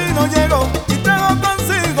el latino llegó y trajo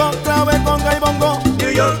consigo clave, conga y bongo.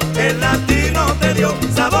 New York, el latino te dio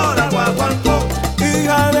sabor a guaguancó.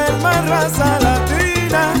 Hija del mar, raza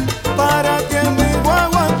latina, para quien mi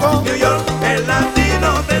guaguancó. New York, el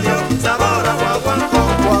latino te dio sabor a guaguancó.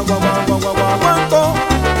 Guaguancó, guaguancó,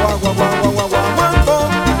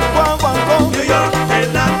 guaguancó. New York,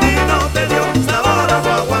 el latino te dio sabor a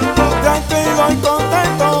guaguancó. Tranquilo y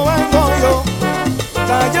contento vengo yo,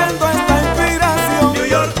 trayendo esta inspiración. New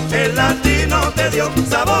York, el latino te dio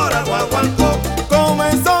sabor a guaguancó.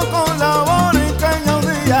 Comenzó con la boriqueña un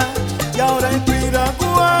día y ahora inspira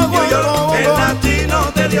New York, el guaguancó. latino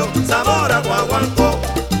te dio sabor a guaguancó.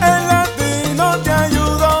 El latino te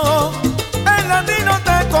ayudó, el latino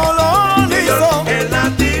te New York, colonizó. el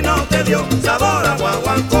latino te dio sabor a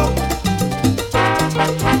guaguancó.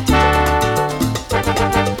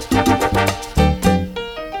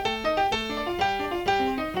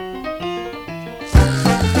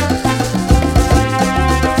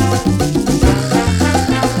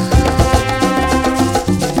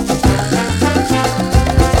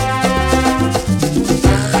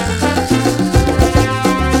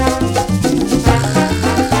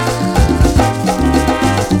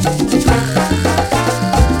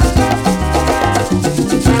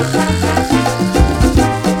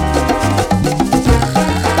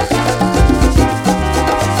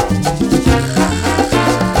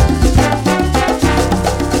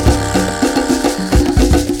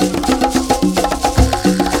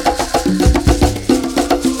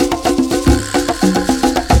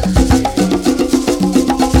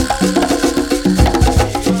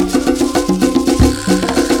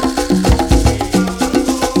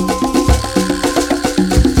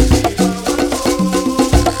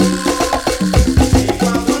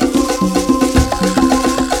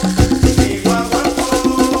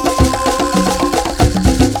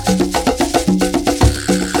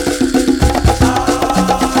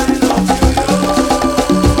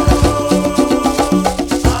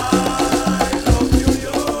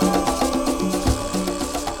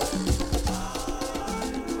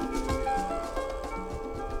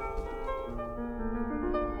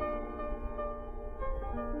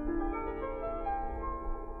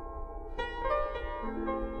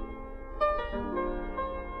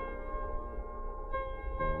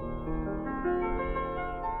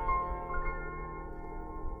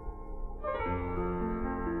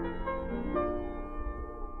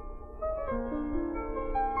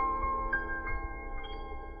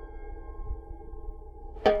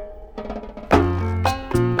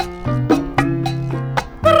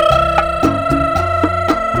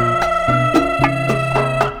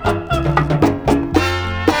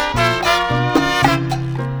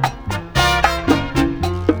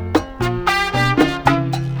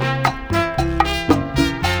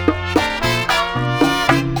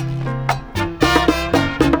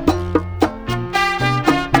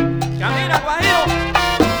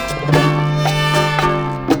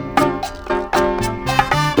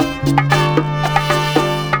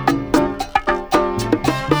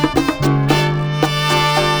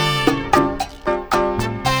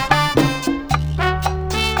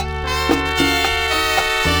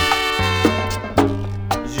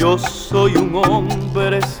 Yo soy un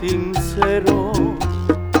hombre sincero,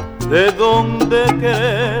 de donde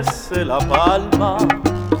crece la palma.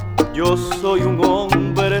 Yo soy un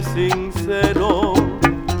hombre sincero,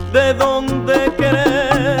 de donde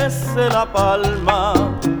crece la palma.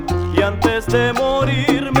 Y antes de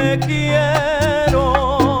morir me quiero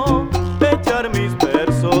echar mis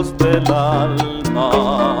versos del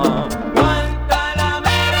alma.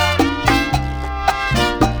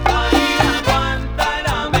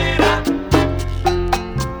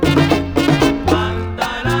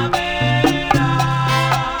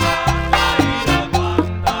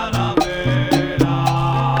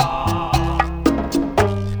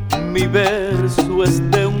 Mi verso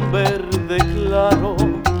es de un verde claro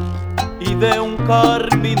y de un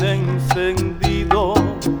carmín encendido.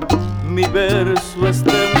 Mi verso es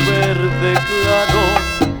de un verde claro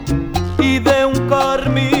y de un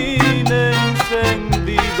carmín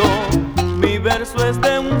encendido. Mi verso es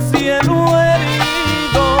de un cielo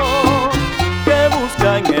herido que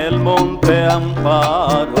busca en el monte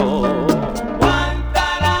amparo.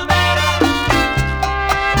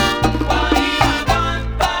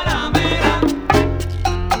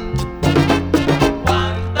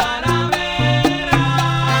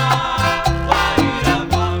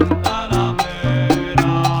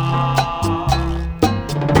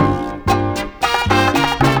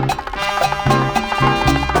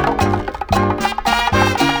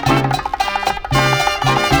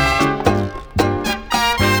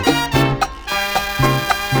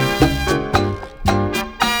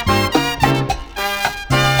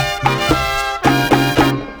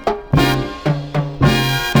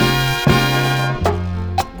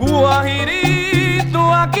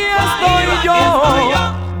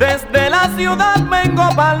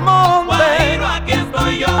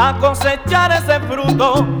 cosechar ese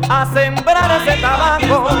fruto, a sembrar ese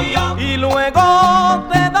tabaco y luego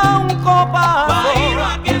te da un copazo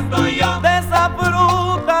de esa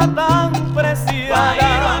fruta tan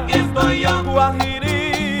preciada. Aquí estoy yo.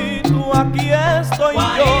 Guajirito, aquí estoy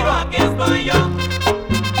yo. Aquí estoy yo.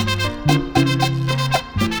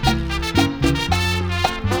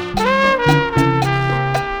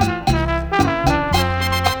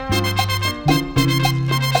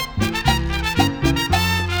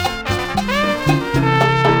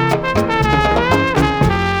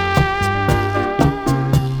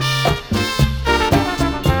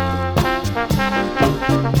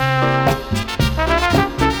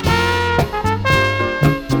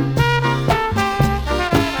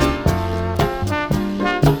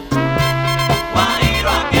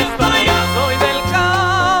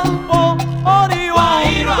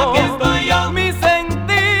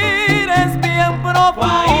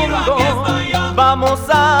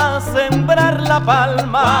 La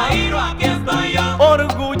palma, Guajiro, aquí estoy yo.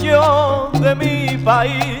 orgullo de mi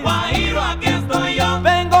país. Guajiro, aquí estoy yo.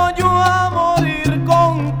 Vengo yo a morir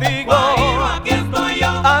contigo. Guajiro, aquí estoy yo.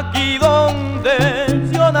 Aquí donde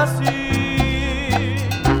yo nací.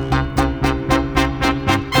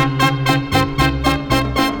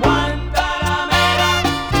 Guantanamera,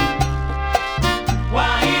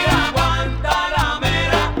 Guajira,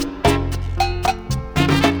 Guantanamera,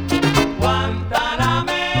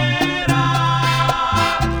 Guantanamera,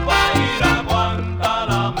 Guajira,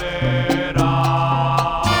 Guantanamera.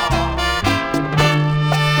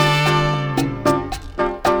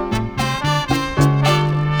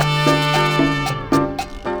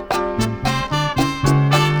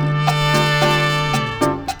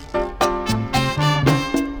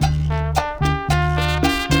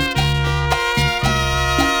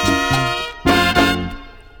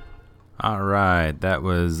 All right, that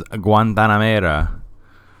was Guantanamera,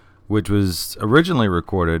 which was originally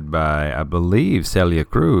recorded by, I believe, Celia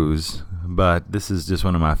Cruz, but this is just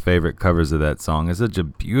one of my favorite covers of that song. It's such a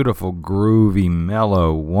beautiful, groovy,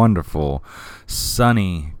 mellow, wonderful,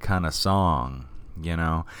 sunny kind of song, you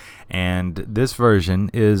know. And this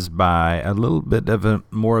version is by a little bit of a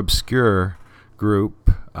more obscure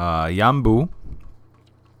group, Yambu,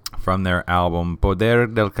 from their album Poder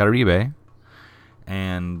del Caribe.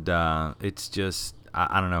 And it's just,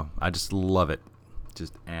 I don't know, I just love it.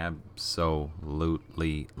 Just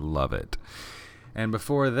absolutely love it. And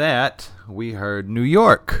before that, we heard New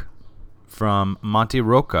York from Monte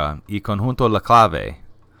Roca y Conjunto La Clave.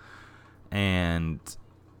 And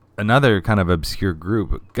another kind of obscure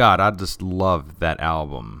group. God, I just love that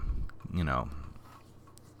album. You know,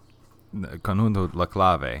 Conjunto La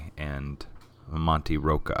Clave and Monte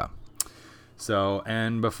Roca. So,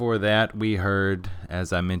 and before that, we heard,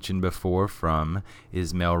 as I mentioned before, from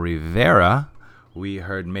Ismael Rivera, we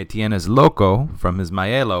heard Me Tienes Loco from his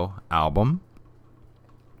Mayelo album,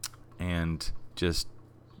 and just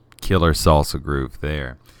killer salsa groove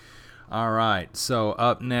there. All right, so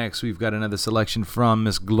up next, we've got another selection from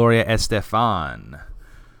Miss Gloria Estefan.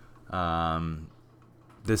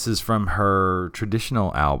 This is from her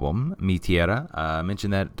traditional album, Mi Tierra. I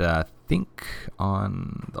mentioned that, I think,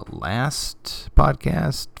 on the last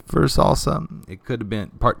podcast for Salsa. It could have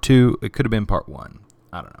been part 2. It could have been part 1.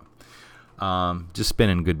 I don't know. Just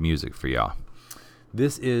spinning good music for y'all.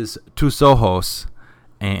 This is Tus Ojos,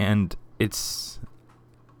 and it's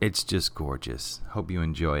just gorgeous. Hope you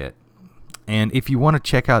enjoy it. And if you want to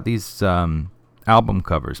check out these album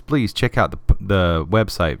covers, please check out the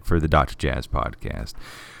website for the Dr. Jazz podcast.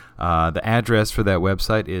 The address for that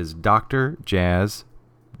website is drjazz,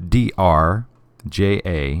 DRJAZZ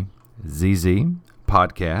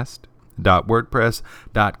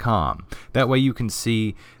podcast.wordpress.com. That way you can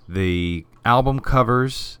see the album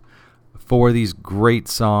covers for these great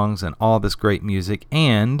songs and all this great music,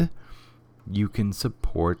 and you can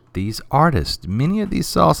support these artists. Many of these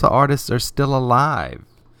salsa artists are still alive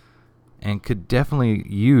and could definitely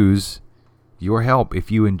use your help if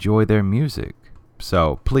you enjoy their music.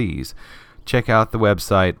 So please check out the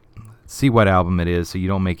website, see what album it is so you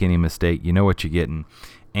don't make any mistake. You know what you're getting.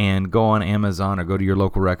 And go on Amazon or go to your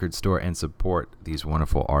local record store and support these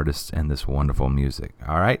wonderful artists and this wonderful music.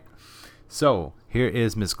 All right? So here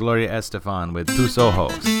is Miss Gloria Estefan with Tus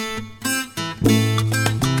Ojos.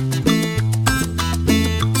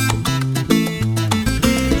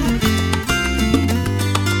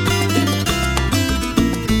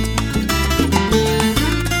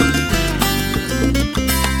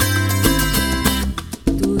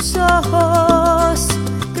 Ojos,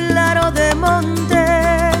 claro de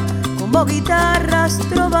monte, como guitarras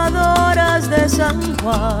trovadoras de San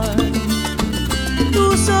Juan.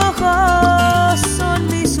 Tus ojos son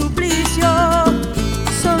mi suplicio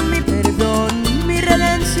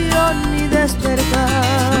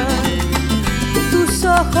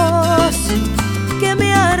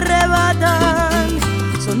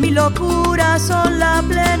locuras son la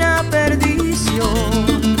plena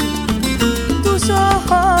perdición. Tus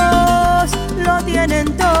ojos lo tienen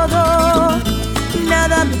todo,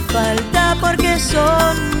 nada me falta porque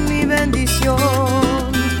son mi bendición.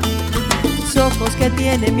 Tus ojos que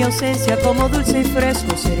tienen mi ausencia como dulce y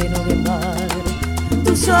fresco sereno de mar.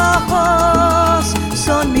 Tus ojos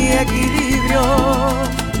son mi equilibrio,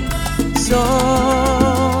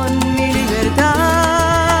 son mi libertad.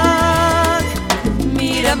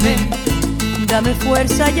 Mírame, dame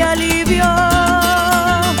fuerza y alivio.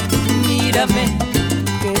 Mírame,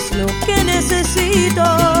 ¿qué es lo que necesito?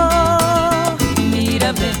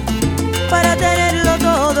 Mírame, para tenerlo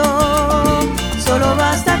todo, solo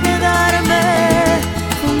basta quedarme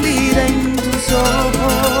fundida en tus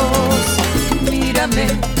ojos. Mírame,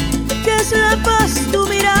 ¿qué es la paz tu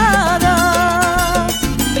mirada?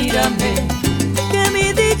 Mírame, que mi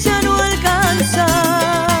dicha no alcanza.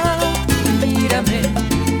 Mírame,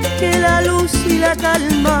 que la luz y la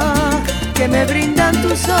calma que me brindan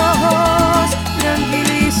tus ojos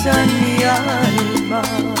tranquilizan mi alma.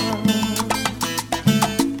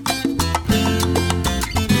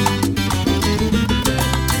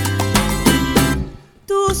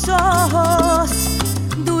 Tus ojos,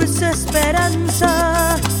 dulce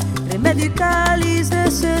esperanza, remedio y cáliz de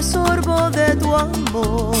ese sorbo de tu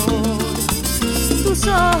amor. Tus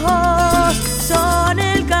ojos son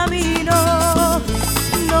el camino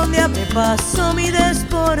donde abre paso mi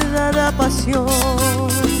desbordada pasión.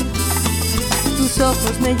 Tus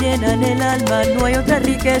ojos me llenan el alma, no hay otra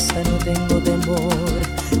riqueza, no tengo temor.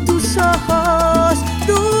 Tus ojos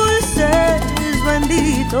dulces,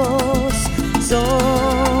 benditos,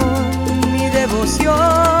 son mi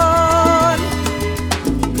devoción.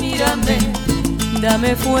 Mírame,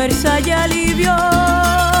 dame fuerza y alivio.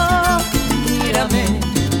 Mírame,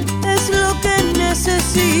 es lo que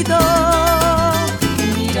necesito.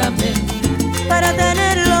 Mírame, para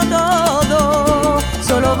tenerlo todo,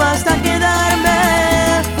 solo basta quedarme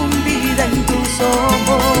fundida en tus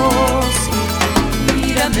ojos.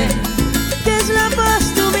 Mírame, que es la paz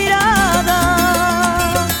tu mirada.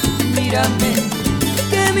 Mírame,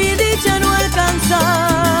 que mi dicha no alcanza.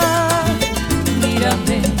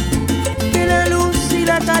 Mírame, que la luz y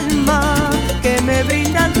la calma que me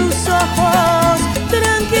brindan tus ojos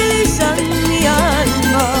tranquilizan mi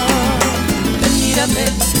alma. Mírame,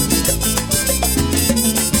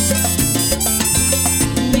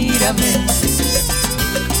 mírame,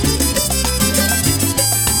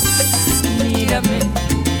 mírame,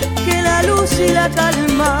 que la luz y la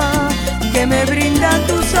calma que me brindan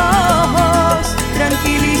tus ojos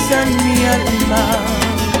tranquilizan mi alma.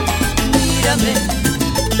 Mírame,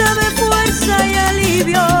 dame fuerza y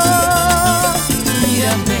alivio.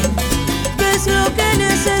 Mírame, ¿qué es lo que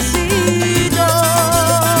necesito?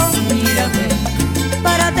 Mírame,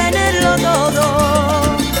 para tenerlo todo,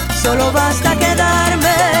 solo basta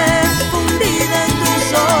quedarme fundida en tus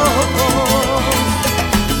ojos.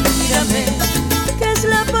 Mírame, ¿qué es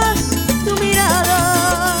la paz tu mirada?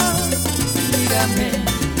 Mírame,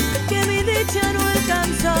 que mi dicha no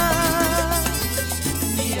alcanza.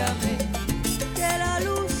 Mírame, que la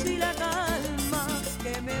luz y la calma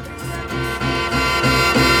que me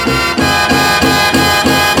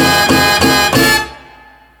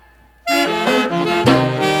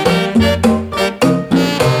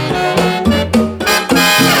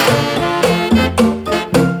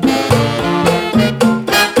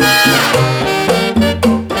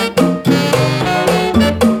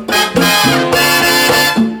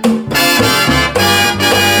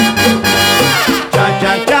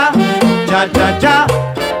cha,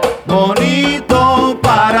 bonito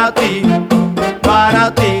para ti,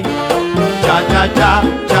 cha cha cha,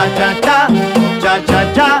 cha cha cha, cha cha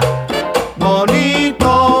cha,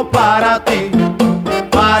 bonito para ti,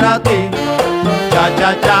 cha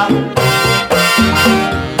cha cha.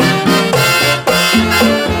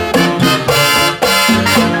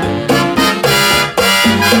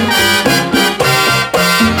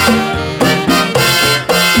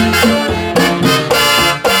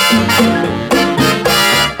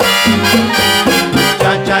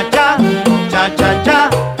 Cha cha cha,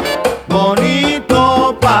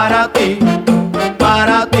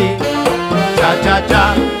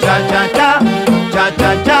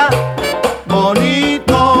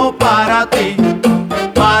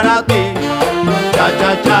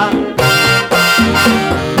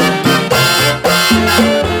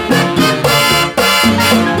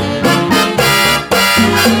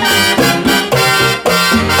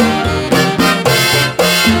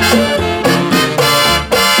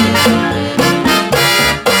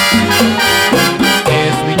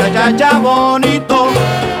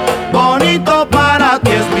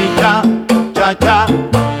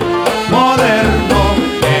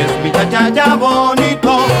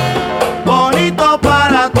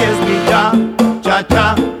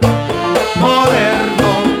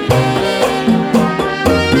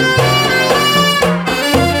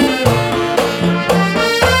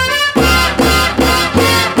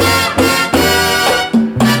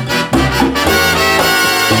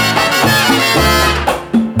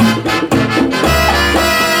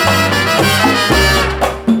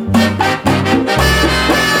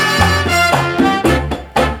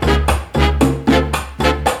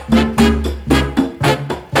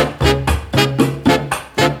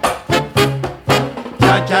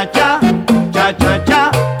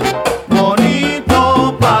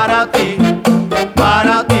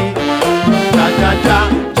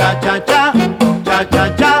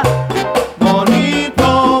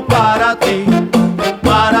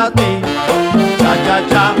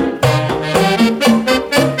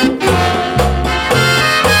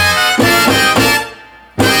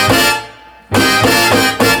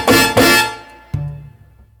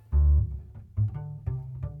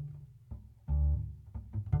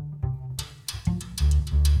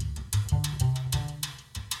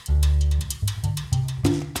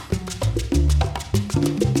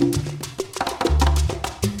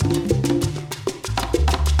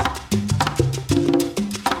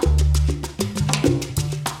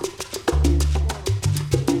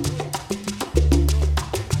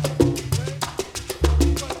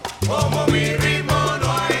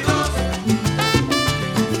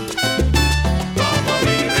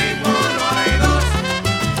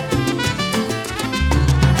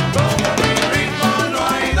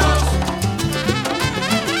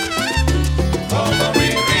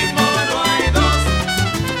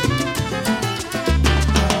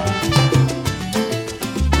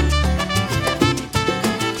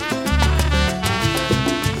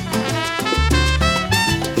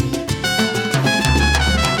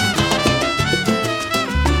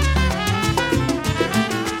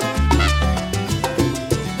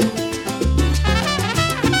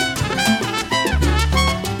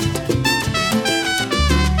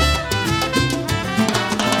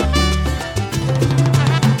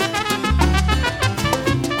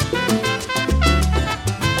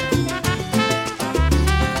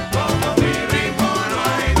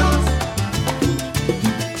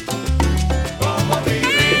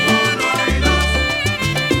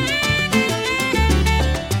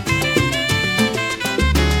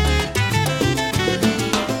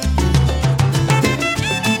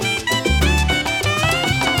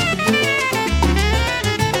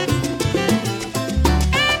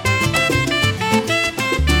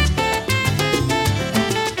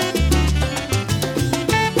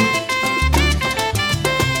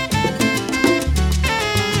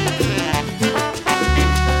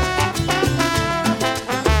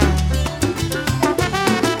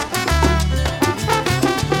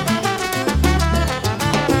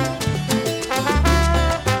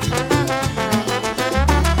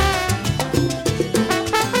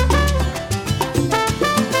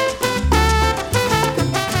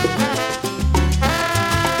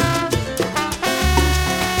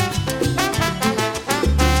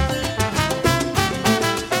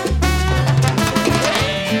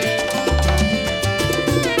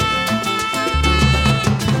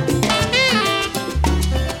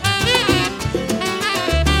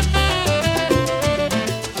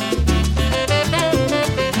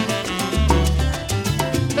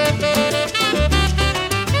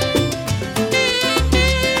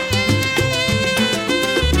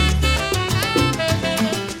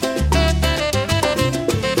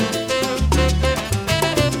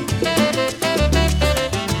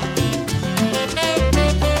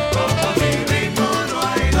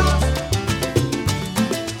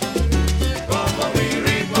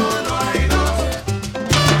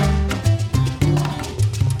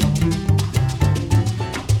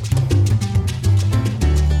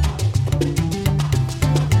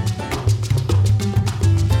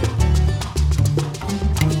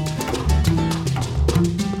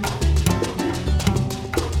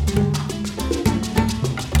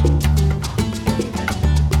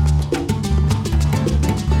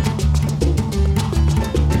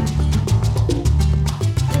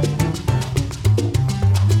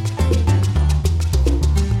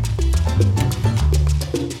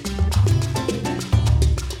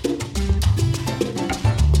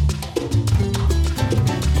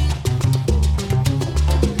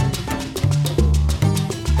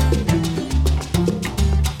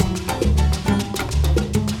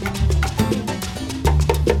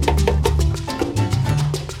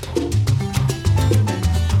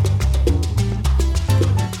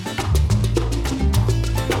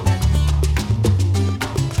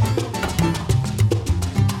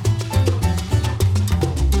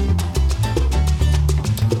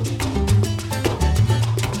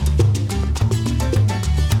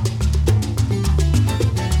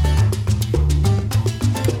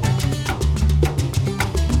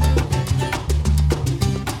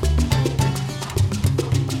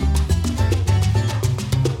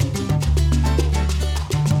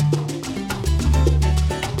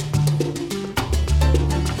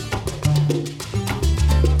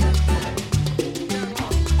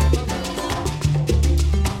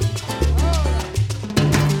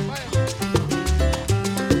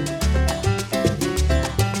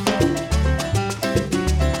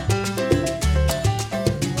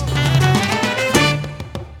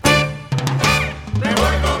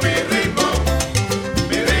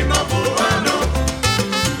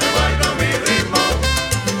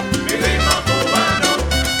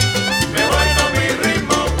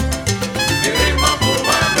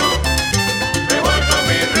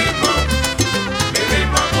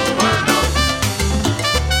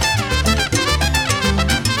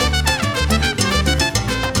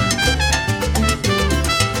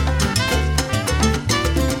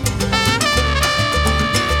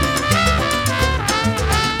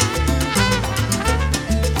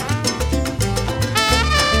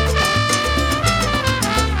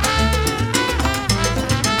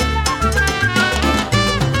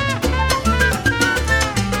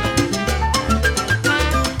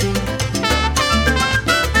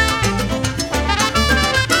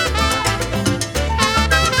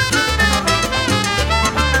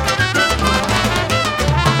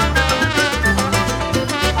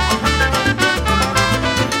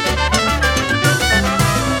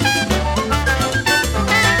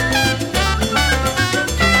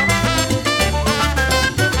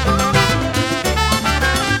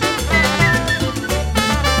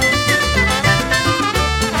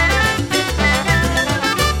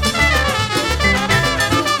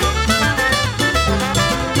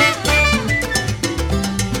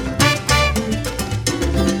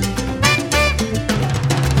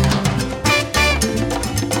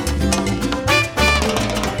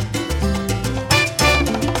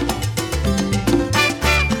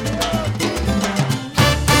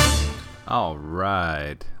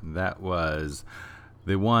 was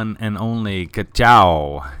the one and only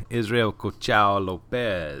Cachao, Israel Cachao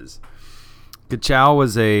Lopez. Cachao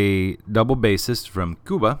was a double bassist from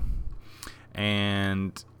Cuba,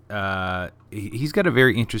 and he's got a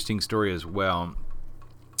very interesting story as well.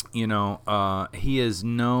 You know, he is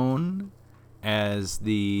known as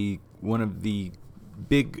one of the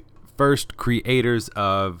big first creators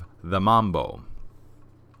of the mambo.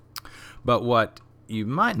 But what you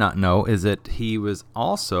might not know is that he was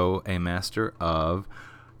also a master of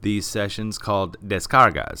these sessions called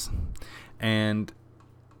descargas. And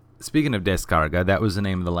speaking of descarga, that was the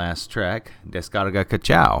name of the last track, Descarga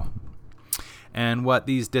Cachao. And what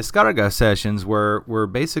these descarga sessions were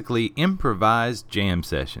basically improvised jam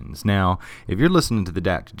sessions. Now, if you're listening to the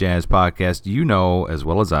Dr. Jazz podcast, you know as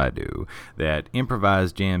well as I do that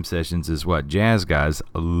improvised jam sessions is what jazz guys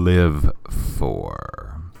live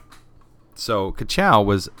for. So Cachao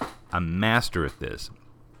was a master at this.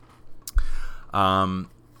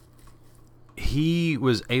 He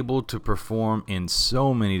was able to perform in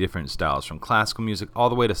so many different styles, from classical music all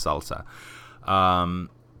the way to salsa.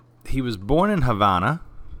 He was born in Havana,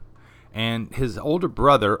 and his older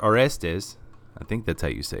brother, Orestes, I think that's how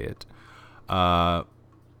you say it,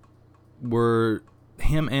 were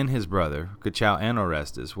him and his brother, Cachao and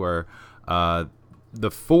Orestes, were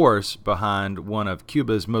the force behind one of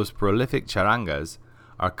Cuba's most prolific charangas,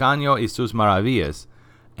 Arcaño y sus Maravillas.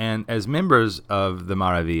 And as members of the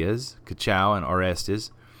Maravillas, Cachao and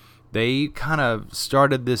Orestes, they kind of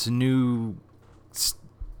started this new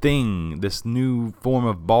thing, this new form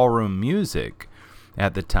of ballroom music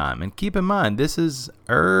at the time. And keep in mind, this is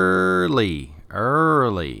early,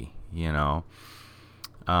 you know,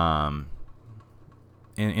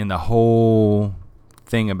 in the whole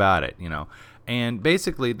thing about it, you know. And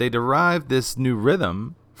basically, they derived this new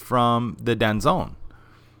rhythm from the danzón.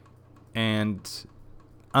 And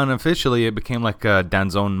unofficially, it became like a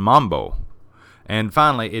danzón mambo. And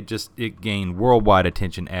finally, it gained worldwide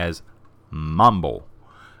attention as mambo.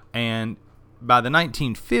 And by the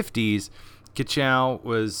 1950s, Cachao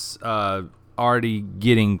was already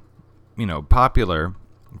getting, you know, popular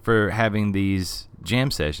for having these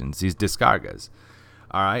jam sessions, these descargas.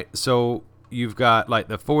 All right, so you've got like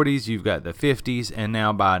the 40s, you've got the 50s, and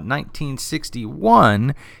now by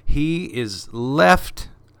 1961, he is left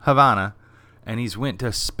Havana and he's went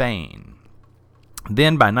to Spain.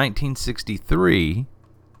 Then by 1963,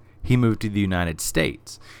 he moved to the United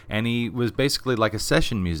States, and he was basically like a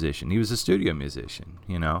session musician. He was a studio musician,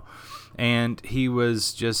 you know, and he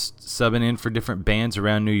was just subbing in for different bands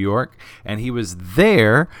around New York, and he was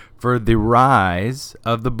there for the rise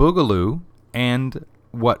of the boogaloo and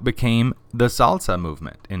what became the salsa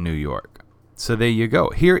movement in New York. So there you go.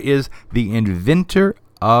 Here is the inventor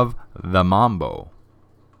of the mambo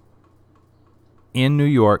in New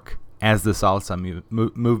York as the salsa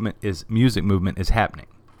music movement is happening.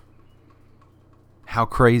 How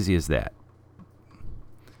crazy is that?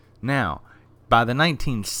 Now, by the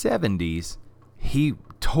 1970s, he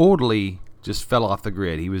totally just fell off the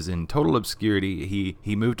grid. He was in total obscurity.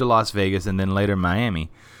 He moved to Las Vegas and then later Miami.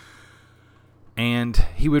 And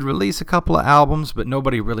he would release a couple of albums, but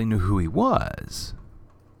nobody really knew who he was.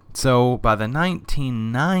 So by the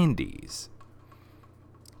 1990s,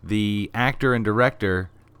 the actor and director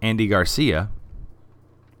Andy Garcia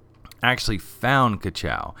actually found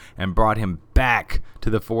Cachao and brought him back to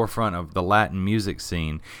the forefront of the Latin music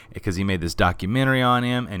scene because he made this documentary on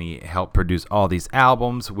him and he helped produce all these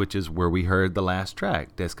albums, which is where we heard the last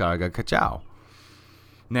track, Descarga Cachao.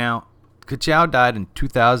 Now, Cachao died in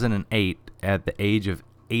 2008 at the age of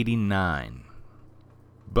 89.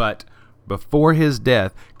 But before his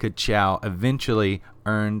death, Cachao eventually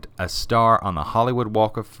earned a star on the Hollywood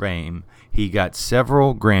Walk of Fame. He got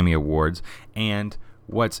several Grammy Awards, and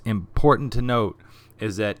what's important to note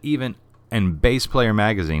is that even in Bass Player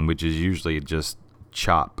magazine, which is usually just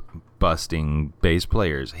chop-busting bass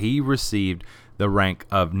players, he received the rank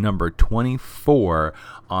of number 24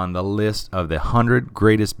 on the list of the 100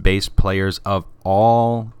 greatest bass players of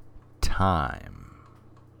all time.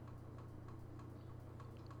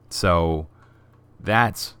 So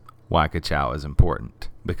that's why Cachao is important,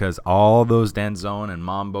 because all those danzón and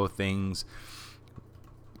mambo things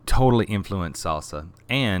totally influenced salsa,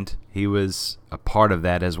 and he was a part of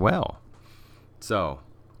that as well. So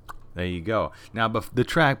there you go. Now, the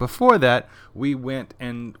track before that, we went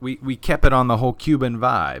and we kept it on the whole Cuban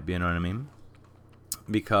vibe, you know what I mean?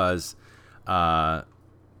 Because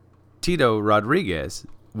Tito Rodriguez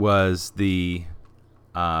was the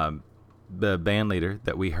band leader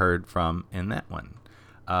that we heard from in that one.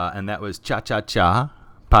 And that was Cha Cha Cha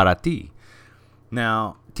Para Ti.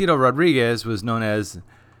 Now, Tito Rodriguez was known as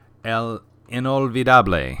El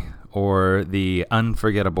Inolvidable, or the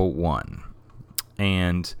Unforgettable One.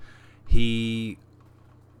 And he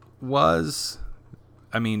was,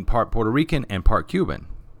 part Puerto Rican and part Cuban,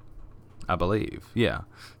 I believe. Yeah.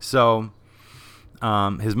 So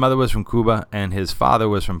his mother was from Cuba and his father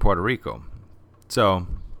was from Puerto Rico. So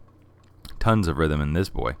tons of rhythm in this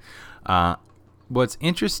boy. What's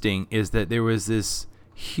interesting is that there was this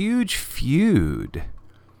huge feud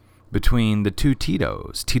between the two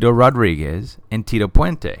Titos, Tito Rodriguez and Tito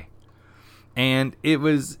Puente. And it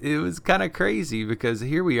was kind of crazy because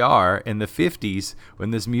here we are in the 50s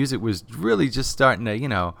when this music was really just starting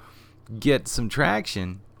to, get some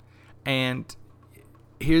traction. And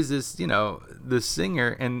here's this, the singer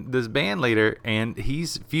and this band leader, and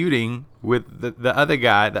he's feuding with the other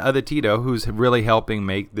guy, the other Tito, who's really helping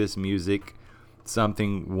make this music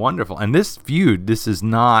something wonderful. And this feud, this is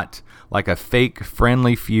not like a fake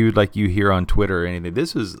friendly feud like you hear on Twitter or anything.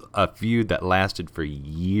 This was a feud that lasted for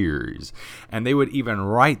years, and they would even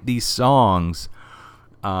write these songs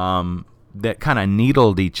that kind of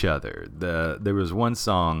needled each other. There was one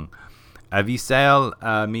song, Avisar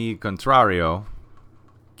a mi contrario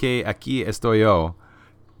que aquí estoy yo,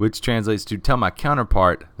 which translates to tell my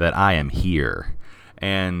counterpart that I am here,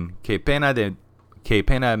 and que pena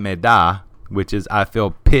me da, which is I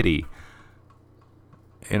feel pity.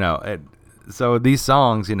 So these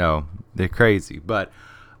songs, they're crazy. But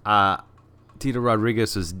Tito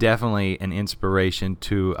Rodriguez was definitely an inspiration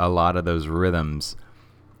to a lot of those rhythms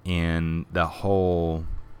in the whole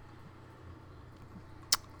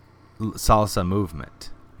salsa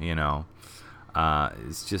movement.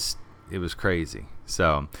 It's just, it was crazy.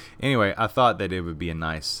 So anyway, I thought that it would be a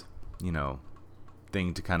nice,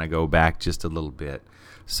 thing to kind of go back just a little bit.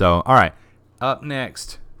 So, all right. Up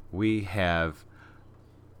next, we have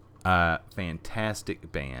a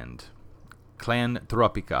fantastic band, Clan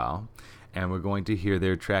Tropical, and we're going to hear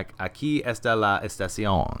their track, Aquí está la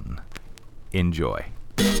estación. Enjoy.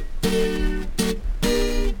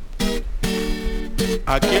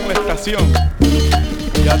 Aquí en la estación,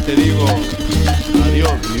 ya te digo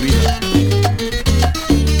adiós, mi vida.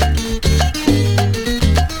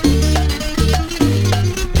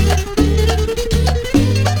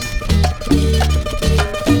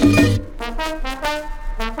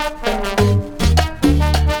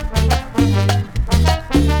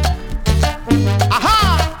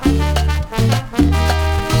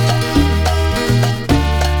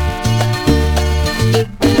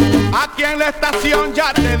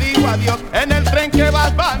 Ya te digo adiós, en el tren que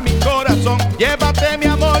vas va mi corazón. Llévate mi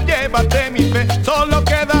amor, llévate mi fe, solo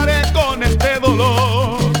quedaré con este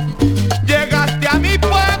dolor. Llegaste a mi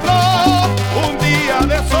pueblo un día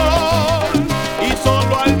de sol y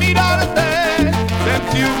solo al mirarte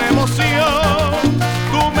sentí una emoción.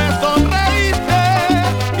 Tú me sonreíste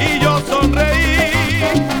y yo sonreí,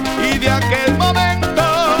 y de aquel momento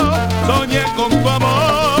soñé con tu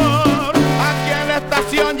amor. Aquí en la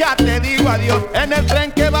estación ya te digo adiós, en el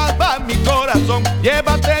tren que va mi corazón.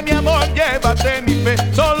 Llévate mi amor, llévate mi fe,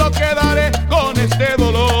 solo quedaré con este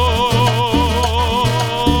dolor.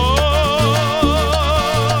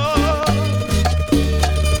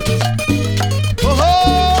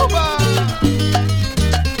 Oh, va.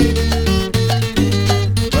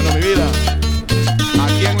 Bueno, mi vida,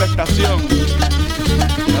 aquí en la estación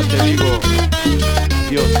ya te digo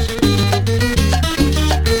adiós.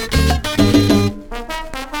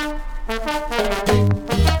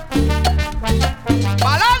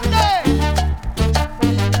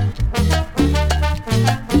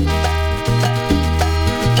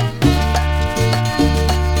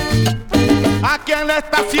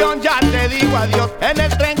 Estación ya te digo adiós, en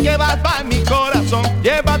el tren que vas va mi corazón.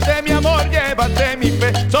 Llévate mi amor, llévate mi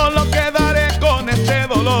fe, solo quedaré con este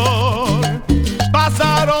dolor.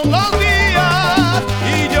 Pasaron los días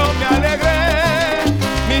y yo me alegré,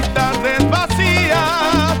 mis tardes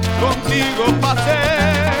vacías contigo pasé,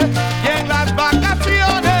 y en las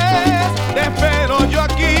vacaciones te espero yo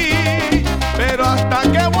aquí, pero hasta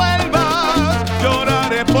que vuelvas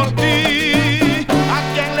lloraré por ti.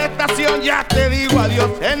 Aquí en la estación ya te digo adiós,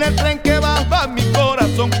 en el tren que va mi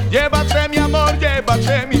corazón. Llévate mi amor,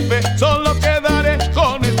 llévate mi fe, solo quedaré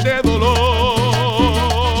con este dolor.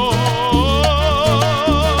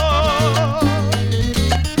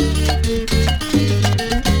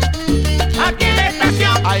 Aquí en la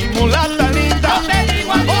estación, ay mulata linda, yo te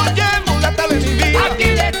digo adiós. Oye mulata de mi vida, aquí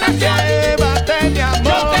en la estación, llévate mi amor,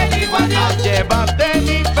 yo te digo adiós. Llévate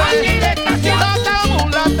mi fe, aquí en la estación,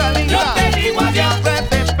 mulata linda, yo te digo adiós. Siempre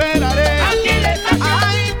te esperaré, aquí en la estación,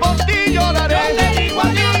 ay por ti lloraré, yo te digo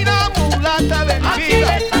adiós. Mira mulata de mi vida, aquí en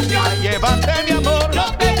la estación,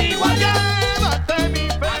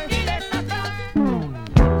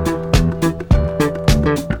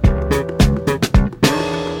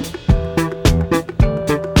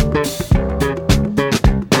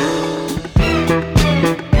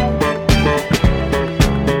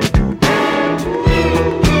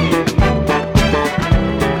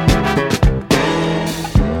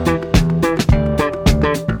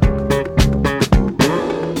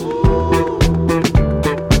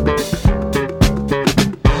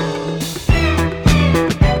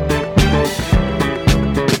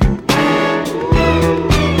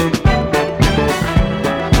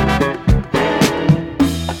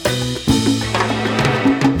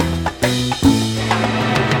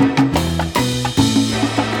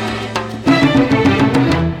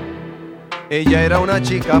 una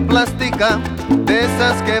chica plástica, de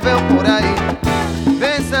esas que veo por ahí,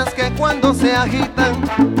 de esas que cuando se agitan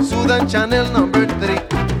sudan Chanel No. 3,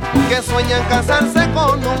 que sueñan casarse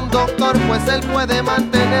con un doctor, pues él puede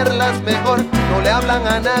mantenerlas mejor. No le hablan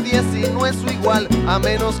a nadie si no es su igual, a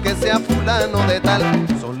menos que sea fulano de tal.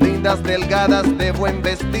 Son lindas, delgadas, de buen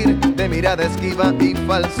vestir, de mirada esquiva y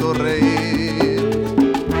falso reír.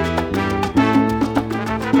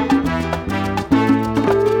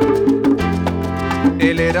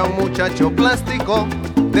 Él era un muchacho plástico,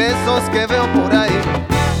 de esos que veo por ahí,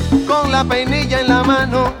 con la peinilla en la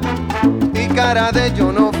mano y cara de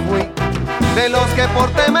yo no fui. De los que por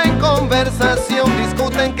tema en conversación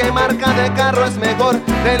discuten qué marca de carro es mejor.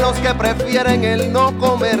 De los que prefieren el no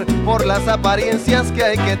comer por las apariencias que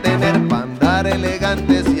hay que tener para andar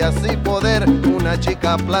elegantes y así poder una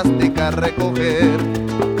chica plástica recoger.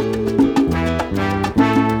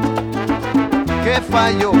 ¿Qué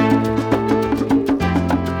falló?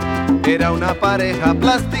 Era una pareja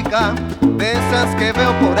plástica, de esas que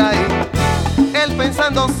veo por ahí. Él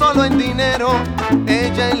pensando solo en dinero,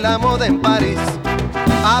 ella en la moda en París,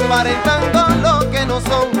 aparentando lo que no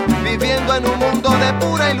son, viviendo en un mundo de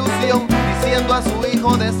pura ilusión, diciendo a su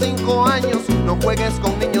hijo de 5 años, no juegues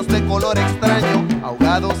con niños de color extraño,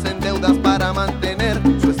 ahogados en deudas para mantener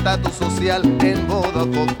su estatus social en boda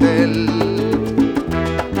o cóctel.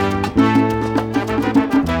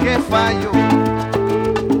 ¿Qué fallo?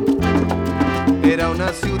 Era una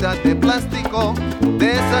ciudad de plástico,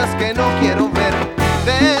 de esas que no quiero ver,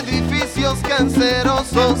 de edificios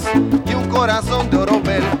cancerosos y un corazón de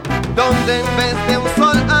oropel, donde en vez de un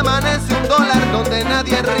sol amanece un dólar, donde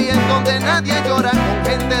nadie ríe, donde nadie llora,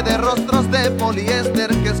 con gente de rostros de poliéster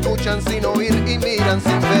que escuchan sin oír y miran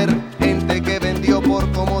sin ver, gente que vendió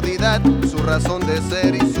por comodidad su razón de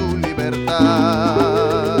ser y su libertad.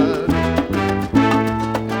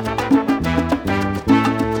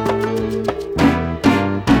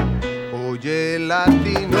 Oye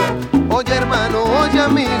latino, oye hermano, oye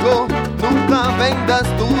amigo, nunca vendas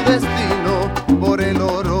tu destino por el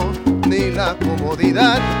oro ni la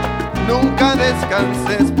comodidad. Nunca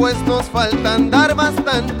descanses, pues nos falta andar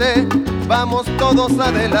bastante. Vamos todos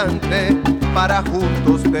adelante para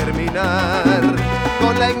juntos terminar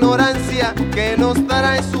con la ignorancia que nos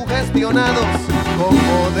trae sugestionados con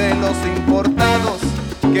modelos importados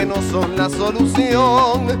que no son la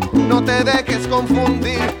solución. No te dejes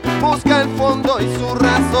confundir, busca el fondo y su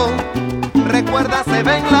razón. Recuerda, se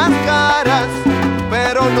ven las caras,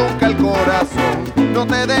 pero nunca el corazón. No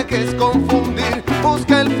te dejes confundir,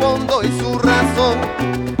 busca el fondo y su razón.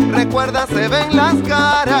 Recuerda, se ven las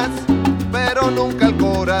caras, pero nunca el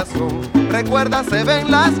corazón. Recuerda, se ven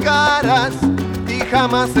las caras y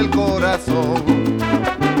jamás el corazón.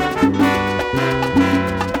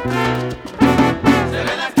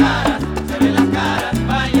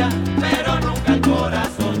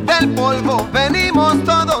 Del polvo venimos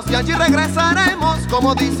todos y allí regresaremos,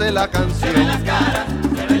 como dice la canción. Se ven las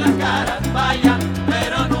caras, vaya,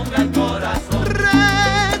 pero nunca el corazón.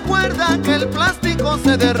 Recuerda que el plástico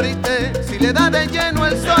se derrite si le da de lleno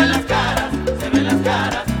el sol. Se ven las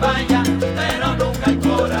caras, vaya, pero nunca el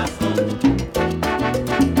corazón.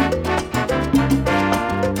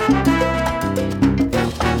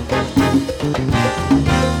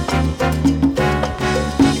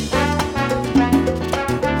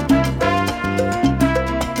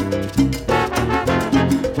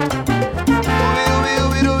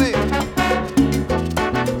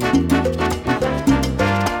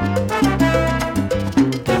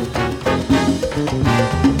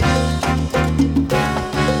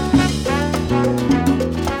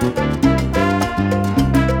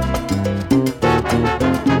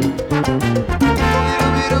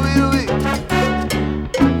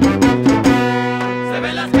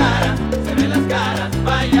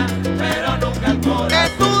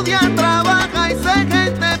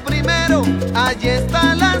 Allí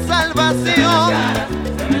está la salvación.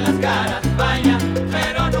 Se ven las caras, vaya,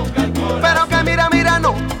 pero nunca el corazón. Pero que mira,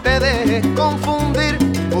 no te dejes confundir,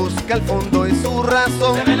 busca el fondo y su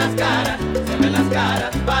razón. Se ven las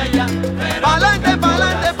caras, vaya, pero pa'lante,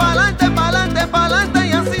 pa'lante, pa'lante, pa'lante, pa'lante,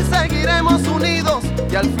 y así seguiremos unidos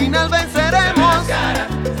y al final venceremos.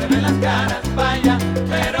 Se ven las caras, vaya,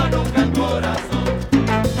 pero nunca el corazón.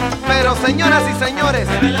 Pero señoras y señores,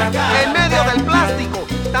 en medio del plástico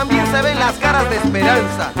también se ven las caras de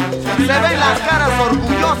esperanza. Se ven las caras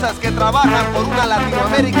orgullosas que trabajan por una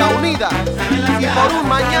Latinoamérica unida y por un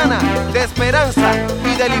mañana de esperanza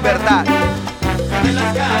y de libertad.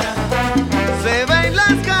 Se ven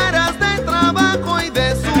las caras de trabajo y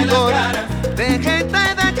de sudor, de gente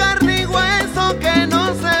de carne y hueso que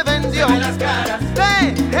no se vendió,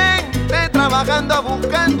 de gente trabajando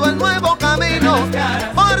al nuevo camino,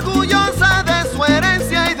 orgullosa de su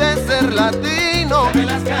herencia y de ser latino,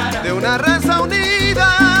 de una raza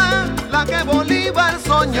unida, la que Bolívar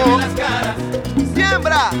soñó.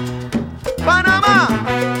 Siembra, Panamá,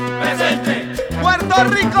 Presente, Puerto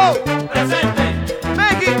Rico, presente,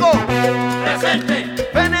 México, presente,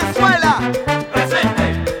 Venezuela,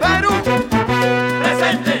 presente, Perú,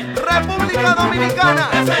 presente, República Dominicana,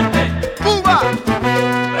 presente, Cuba,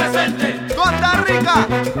 presente, Costa Rica,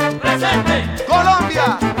 presente,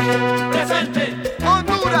 Colombia, presente,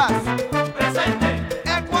 Honduras, presente,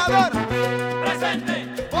 Ecuador, presente,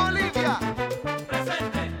 Bolivia,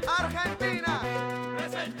 presente, Argentina,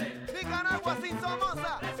 presente, Nicaragua sin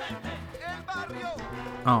Somoza, el barrio.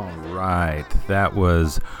 All right, that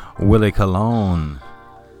was Willie Colon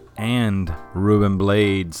and Ruben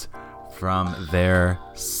Blades from their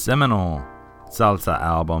seminal salsa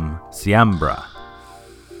album, Siembra.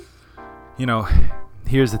 You know,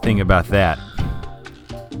 here's the thing about that.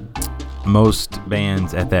 Most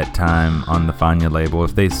bands at that time on the Fania label,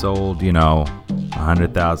 if they sold,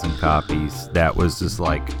 100,000 copies, that was just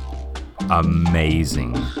like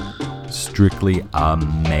amazing. Strictly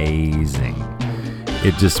amazing.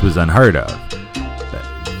 It just was unheard of. But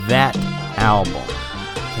that album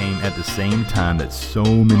came at the same time that so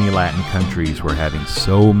many Latin countries were having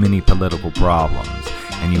so many political problems.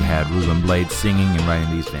 And you had Ruben Blades singing and writing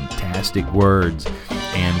these fantastic words,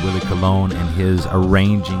 and Willie Colon and his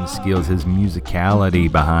arranging skills, his musicality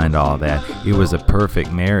behind all that. It was a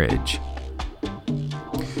perfect marriage.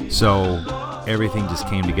 So everything just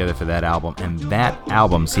came together for that album, and that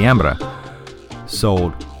album, Siembra,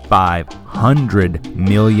 sold 500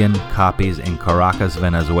 million copies in Caracas,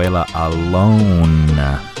 Venezuela alone.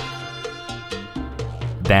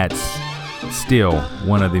 That's still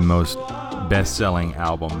one of the most best-selling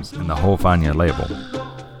albums in the whole Fania label.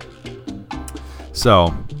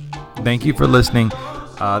 So, thank you for listening.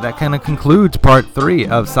 That kind of concludes part 3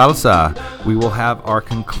 of Salsa. We will have our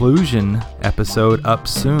conclusion episode up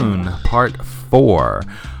soon, part 4.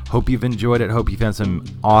 Hope you've enjoyed it. Hope you found some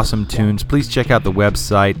awesome tunes. Please check out the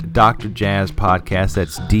website, Dr. Jazz Podcast.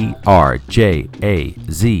 That's DRJAZZ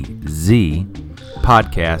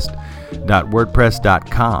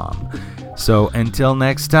podcast.wordpress.com. So until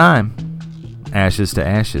next time, ashes to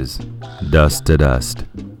ashes, dust to dust.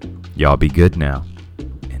 Y'all be good now.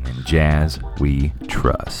 And in jazz we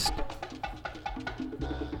trust.